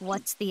closed.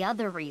 What's the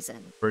other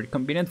reason? Pretty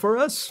convenient for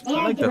us. They I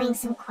are like doing that.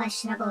 some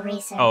questionable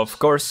research. Oh, of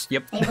course.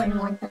 Yep. They wouldn't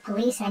want the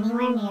police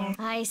anywhere near.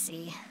 I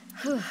see.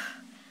 Whew.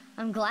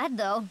 I'm glad,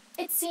 though.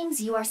 It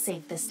seems you are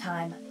safe this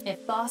time.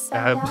 If Boss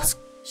found out, was-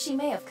 she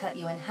may have cut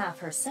you in half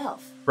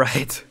herself.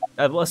 Right.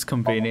 That was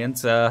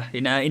convenient.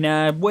 In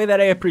a way that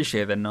I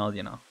appreciate and not,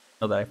 you know,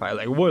 not that I find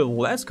like, well,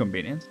 less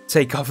convenient.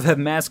 Take off that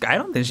mask. I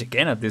don't think she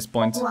can at this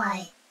point.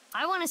 Why?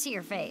 I want to see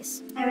your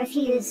face. I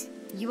refuse.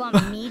 You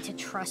want me to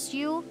trust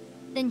you?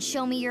 Then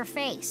show me your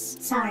face.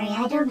 Sorry,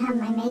 I don't have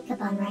my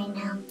makeup on right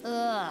now.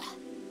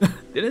 Ugh.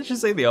 Didn't she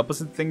say the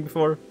opposite thing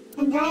before?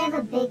 And I have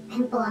a big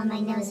pimple on my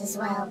nose as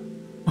well.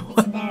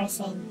 It's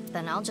embarrassing.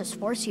 Then I'll just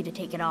force you to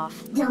take it off.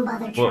 Don't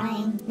bother Whoa.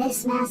 trying.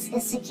 This mask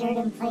is secured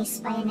in place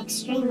by an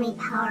extremely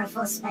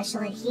powerful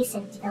special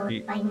adhesive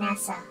developed by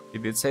NASA. You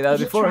did say that If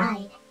before. you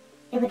tried,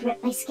 it would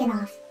rip my skin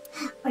off.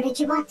 Or did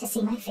you want to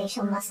see my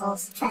facial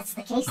muscles? If that's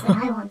the case, then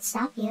I won't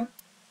stop you.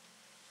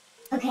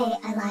 Okay,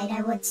 I lied.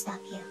 I would stop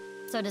you.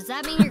 So does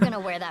that mean you're gonna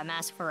wear that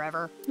mask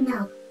forever?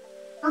 No.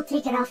 I'll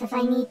take it off if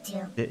I need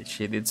to.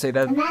 She did say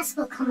that. The mask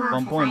will come off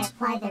One if point. I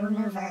apply the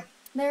remover.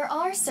 There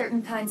are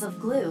certain kinds of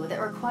glue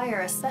that require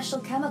a special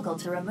chemical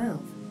to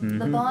remove.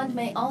 The bond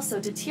may also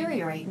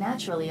deteriorate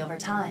naturally over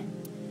time.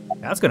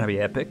 That's gonna be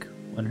epic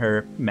when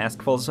her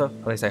mask falls off.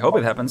 At least I hope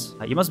it happens.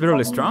 You must be really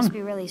You strong. must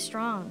be really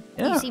strong.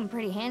 Yeah. You seem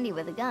pretty handy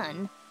with a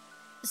gun.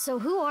 So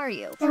who are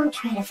you? Don't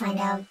try to find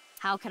out.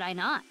 How could I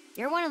not?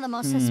 You're one of the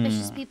most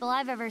suspicious people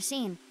I've ever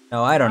seen.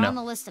 No, I don't You're on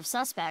the know. list of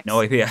suspects. No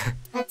idea.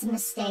 That's a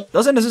mistake.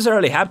 Doesn't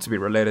necessarily have to be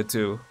related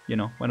to, you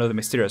know, one of the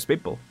mysterious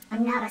people.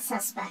 I'm not a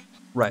suspect.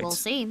 Right. We'll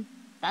see.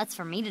 That's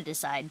for me to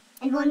decide.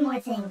 And one more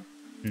thing.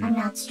 I'm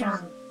not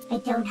strong. I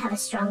don't have a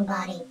strong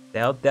body.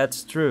 Doubt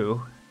that's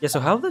true. Yeah, so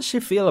how does she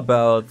feel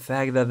about the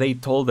fact that they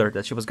told her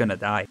that she was gonna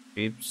die?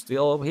 She's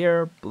still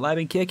here, alive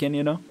and kicking,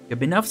 you know? You've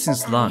been off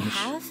since lunch.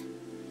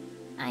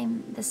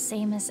 I'm the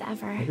same as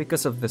ever. Maybe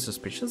because of the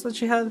suspicions that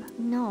she had?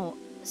 No,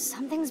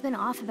 something's been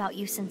off about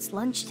you since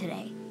lunch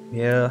today.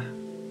 Yeah.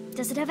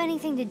 Does it have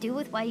anything to do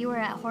with why you were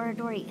at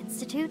Horadori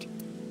Institute?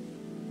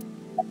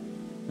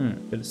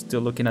 But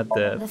still looking at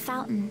The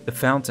fountain. the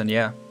fountain,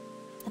 yeah.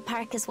 The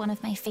park is one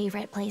of my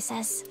favorite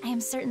places. I am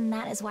certain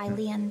that is why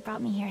Leon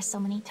brought me here so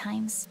many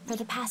times. For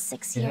the past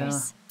 6 Yeah.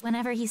 years,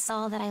 whenever he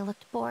saw that I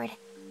looked bored,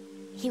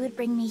 he would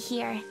bring me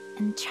here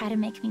and try to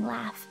make me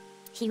laugh.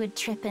 He would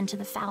trip into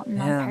the fountain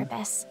Yeah. on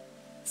purpose,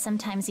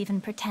 sometimes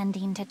even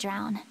pretending to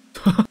drown.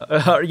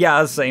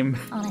 Yeah, same.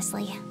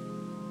 Honestly,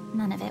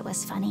 none of it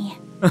was funny.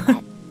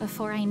 But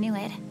before I knew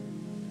it,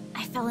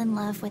 I fell in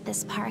love with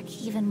this park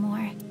even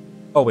more.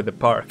 Oh, with the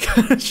park.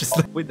 She's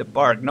like, with the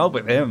park, not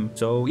with him.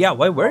 So, yeah,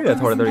 why were you at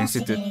Horadori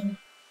Institute?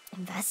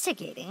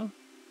 Investigating?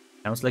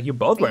 Sounds like you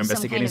both were Are you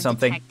investigating some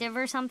something. kind of detective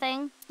or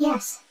something?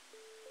 Yes.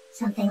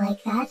 Something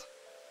like that.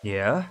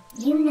 Yeah?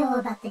 You know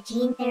about the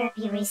gene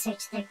therapy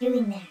research they're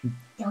doing there,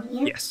 don't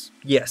you? Yes.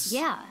 Yes.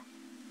 Yeah.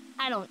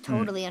 I don't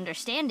totally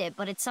understand it,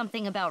 but it's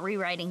something about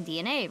rewriting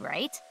DNA,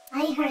 right?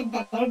 I heard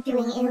that they're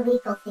doing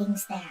illegal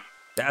things there.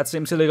 That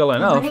seems illegal I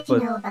enough, wanted to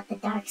but... know about the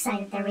dark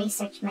side of the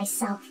research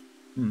myself.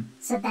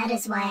 So that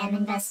is why I'm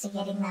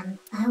investigating them.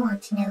 I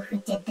want to know who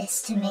did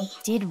this to me.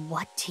 Did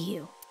what to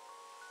you?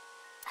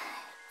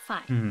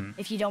 Fine.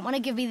 If you don't want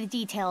to give me the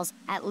details,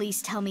 at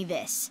least tell me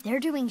this. They're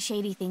doing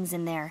shady things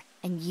in there,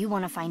 and you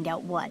want to find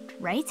out what,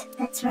 right?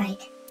 That's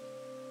right.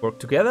 Work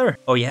together?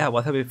 Oh yeah,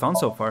 what have we found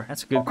so far?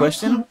 That's a good I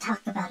question. can't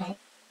talk about it.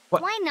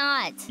 What? Why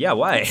not? Yeah,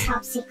 why? It's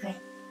top secret.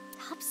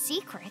 Top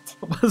secret?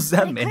 What does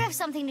that But it mean? could have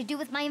something to do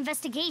with my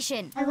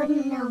investigation. I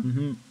wouldn't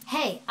know.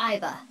 Hey,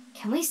 Iba,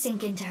 can we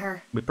sink into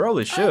her? We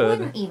probably I should.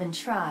 wouldn't even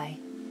try.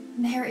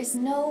 There is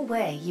no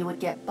way you would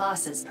get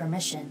Boss's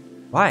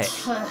permission. Why?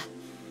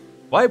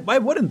 Why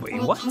wouldn't we?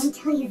 But What? I can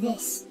tell you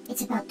this.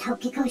 It's about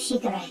Tokiko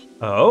Shigure.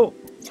 Oh,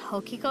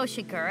 Tokiko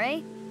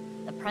Shigure?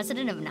 The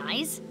president of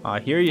NICE?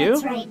 I hear you.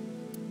 That's right.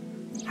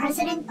 The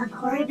president of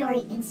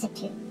Horadori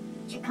Institute,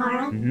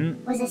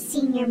 Chikara, was a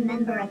senior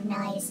member of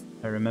NICE.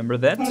 I remember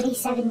that.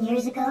 37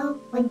 years ago,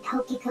 when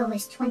Tokiko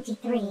was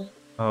 23,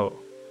 Oh.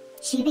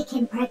 she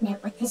became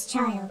pregnant with his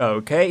child.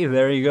 Okay,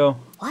 there you go.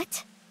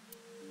 What?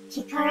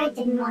 Chikara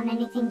didn't want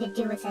anything to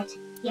do with it.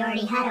 He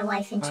already had a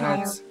wife and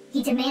child.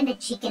 He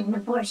demanded she get an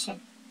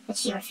abortion. but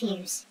she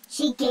refused.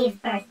 She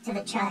gave birth to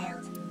the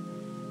child.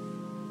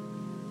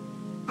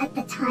 At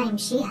the time,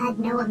 she had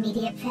no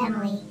immediate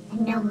family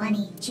and no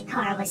money.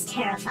 Chikara was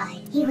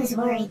terrified. He was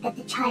worried that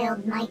the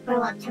child might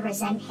grow up to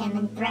resent him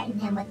and threaten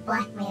him with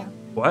blackmail.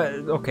 What?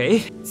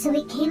 Okay. So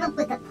he came up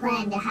with a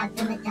plan to have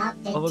them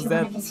adopted to one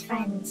of his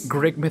friends.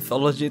 Greek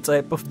mythology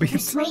type of beat. To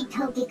persuade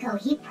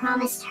Tokiko, he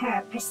promised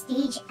her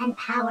prestige and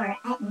power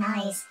at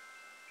NICE.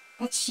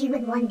 That she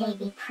would one day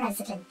be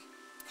president.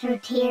 Through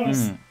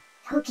tears,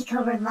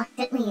 Tokiko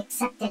reluctantly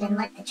accepted and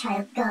let the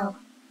child go.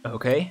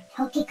 Okay.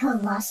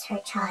 Tokiko lost her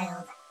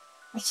child,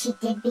 but she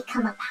did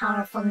become a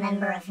powerful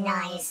member of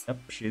NICE. Yep,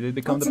 she did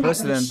become the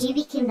Ultimately, president. she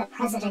became the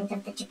president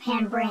of the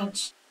Japan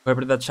branch.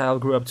 Whoever that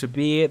child grew up to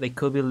be, they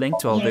could be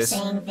linked to all this.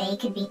 You're saying they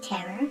could be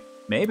terror?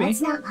 Maybe.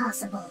 That's not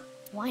possible.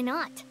 Why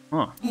not?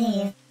 Huh.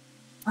 They've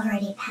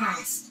already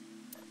passed.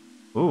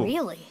 Ooh.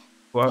 Really?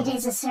 What? It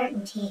is a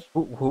certainty.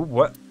 Who,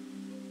 what?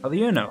 How do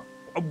you know?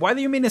 Why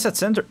do you mean it's at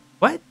center?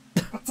 What?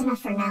 That's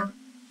enough for now.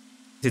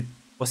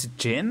 Was it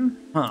Jin?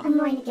 Huh. I'm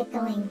going to get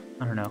going.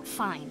 I don't know.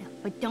 Fine,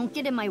 but don't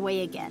get in my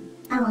way again.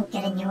 I won't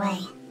get in your way.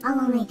 I'll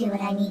only do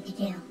what I need to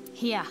do.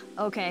 Yeah,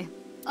 okay.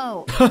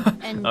 Oh,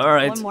 and all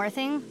right. one more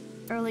thing.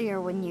 Earlier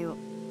when you...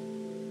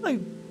 Like,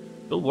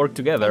 we'll work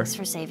together. Thanks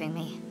for saving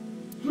me.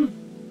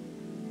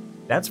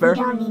 That's fair.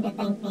 You don't need to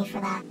thank me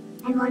for that.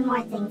 And one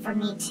more thing for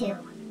me too.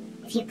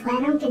 If you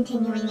plan on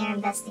continuing your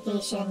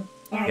investigation,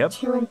 there are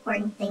two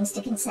important things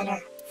to consider.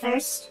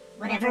 First,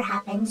 whatever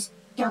happens,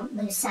 don't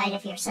lose sight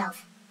of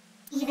yourself.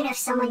 Even if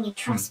someone you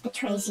trust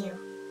betrays you.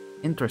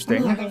 Interesting.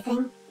 And the other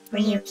thing,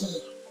 Ryuki.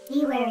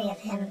 Be wary of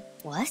him.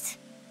 What?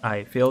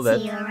 I feel that...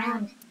 See you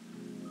around.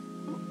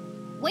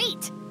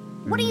 Wait!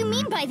 What do you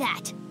mean by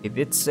that? He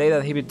did say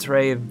that he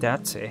betrayed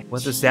Datsue.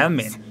 What does that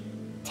mean?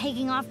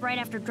 Taking off right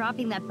after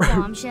dropping that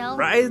bombshell?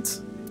 Right?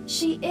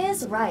 She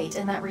is right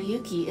in that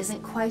Ryuki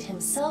isn't quite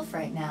himself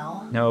right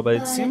now. No, but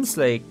it feels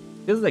like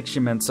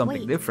she meant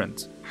something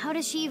different. How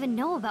does she even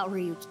know about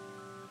Ryuki?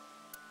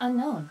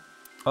 Unknown.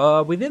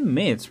 We did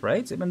meet,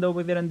 right? Even though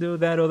we didn't do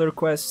that other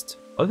quest.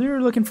 What are you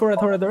looking for at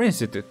Horadori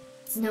Institute?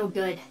 It's no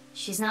good.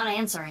 She's not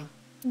answering.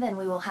 Then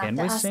we will have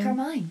to ask her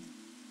mind.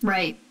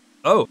 Right.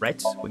 Oh,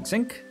 right. Wing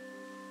sync.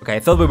 Okay,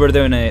 I thought we were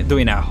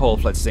doing a whole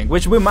fledged sync,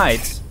 which we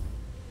might.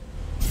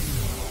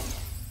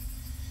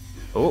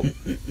 Oh.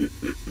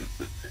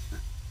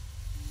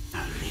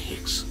 The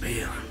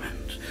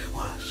experiment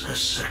was a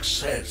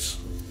success.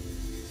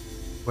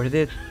 Where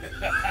did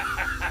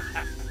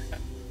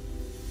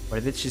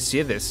she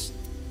see this?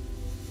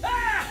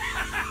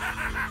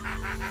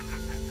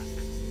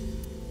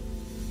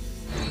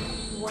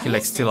 He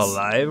like still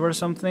alive or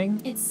something?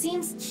 It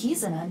seems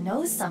Kizuna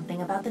knows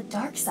something about the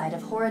dark side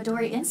of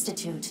Horadori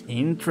Institute.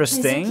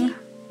 Interesting. Mizuki,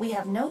 we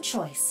have no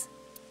choice.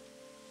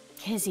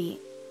 Kizzy,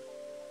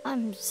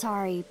 I'm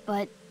sorry,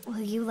 but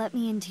will you let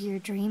me into your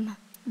dream?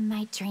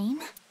 My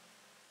dream?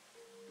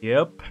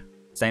 Yep.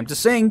 It's time to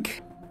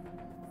sync.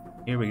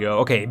 Here we go.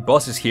 Okay,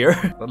 boss is here.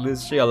 At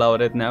least she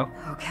allowed it now.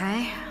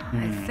 Okay,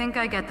 I think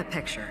I get the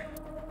picture.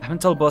 I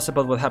haven't told boss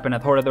about what happened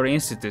at Horadori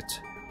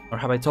Institute. Or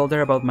have I told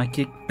her about my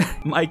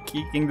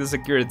kicking the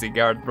security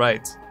guard,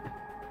 right?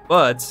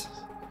 But...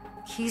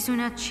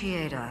 Kizuna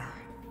Chieda.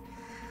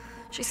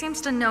 She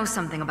seems to know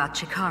something about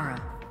Chikara.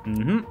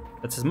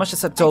 That's as much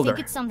as I've told her. I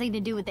think it's something to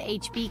do with the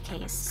HB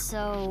case,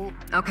 so...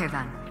 Okay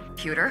then.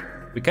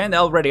 Pewter? We kinda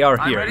already are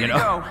here, ready you to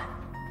know? go.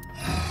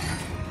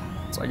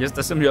 So I just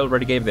assume you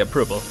already gave the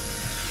approval.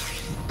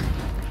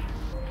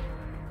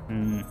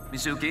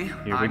 Mizuki,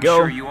 Here we I'm go.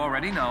 sure you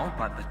already know,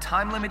 but the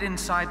time limit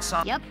inside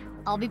some... Yep,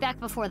 I'll be back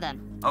before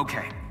then.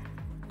 Okay,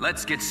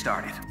 let's get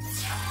started.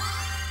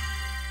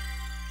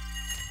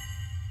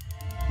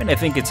 And I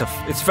think it's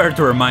fair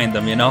to remind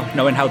them, you know,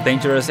 knowing how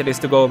dangerous it is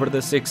to go over the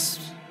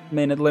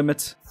 6-minute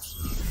limit.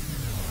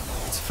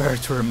 It's fair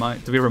to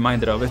be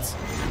reminded of it.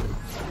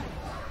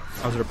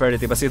 As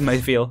repetitive as it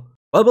might feel.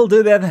 Well, we'll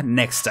do that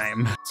next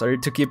time. Sorry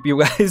to keep you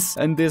guys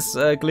on this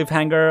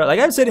cliffhanger. Like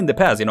I've said in the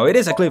past, you know, it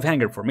is a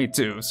cliffhanger for me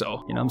too,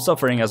 so, you know, I'm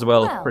suffering as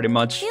well, pretty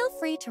much. Feel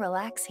free to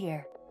relax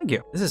here. Thank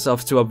you. This is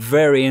off to a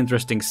very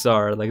interesting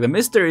start. Like, the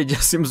mystery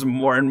just seems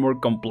more and more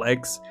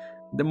complex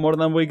the more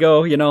than we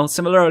go, you know,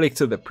 similarly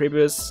to the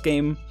previous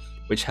game,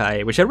 which I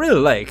really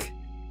like.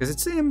 Because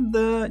it seemed,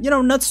 you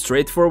know, not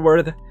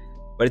straightforward,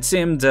 but it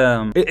seemed,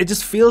 it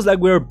just feels like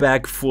we're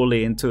back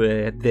fully into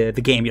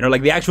the game, you know,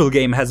 like the actual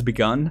game has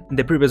begun. And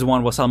the previous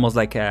one was almost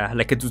like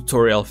a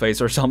tutorial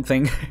phase or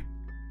something.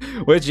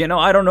 Which, you know,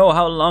 I don't know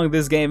how long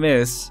this game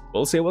is.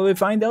 We'll see what we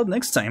find out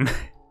next time.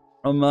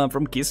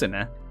 From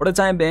Kizuna. For the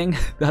time being,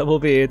 that will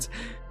be it.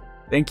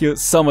 Thank you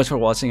so much for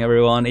watching,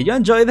 everyone. If you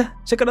enjoyed,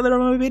 check out other of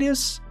my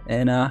videos.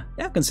 And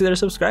yeah, consider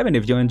subscribing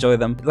if you enjoy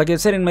them. Like I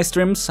said in my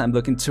streams, I'm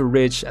looking to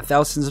reach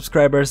 1,000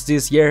 subscribers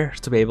this year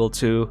to be able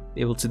to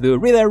do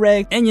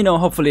redirect and, you know,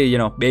 hopefully, you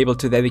know, be able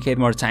to dedicate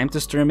more time to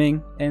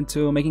streaming and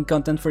to making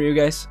content for you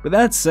guys. With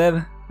that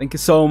said, thank you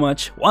so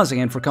much once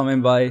again for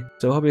coming by.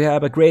 So hope you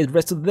have a great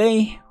rest of the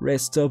day,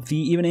 rest of the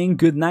evening,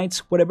 good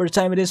night, whatever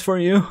time it is for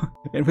you.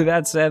 And with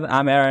that said,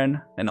 I'm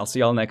Aren, and I'll see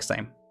y'all next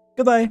time.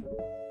 Goodbye.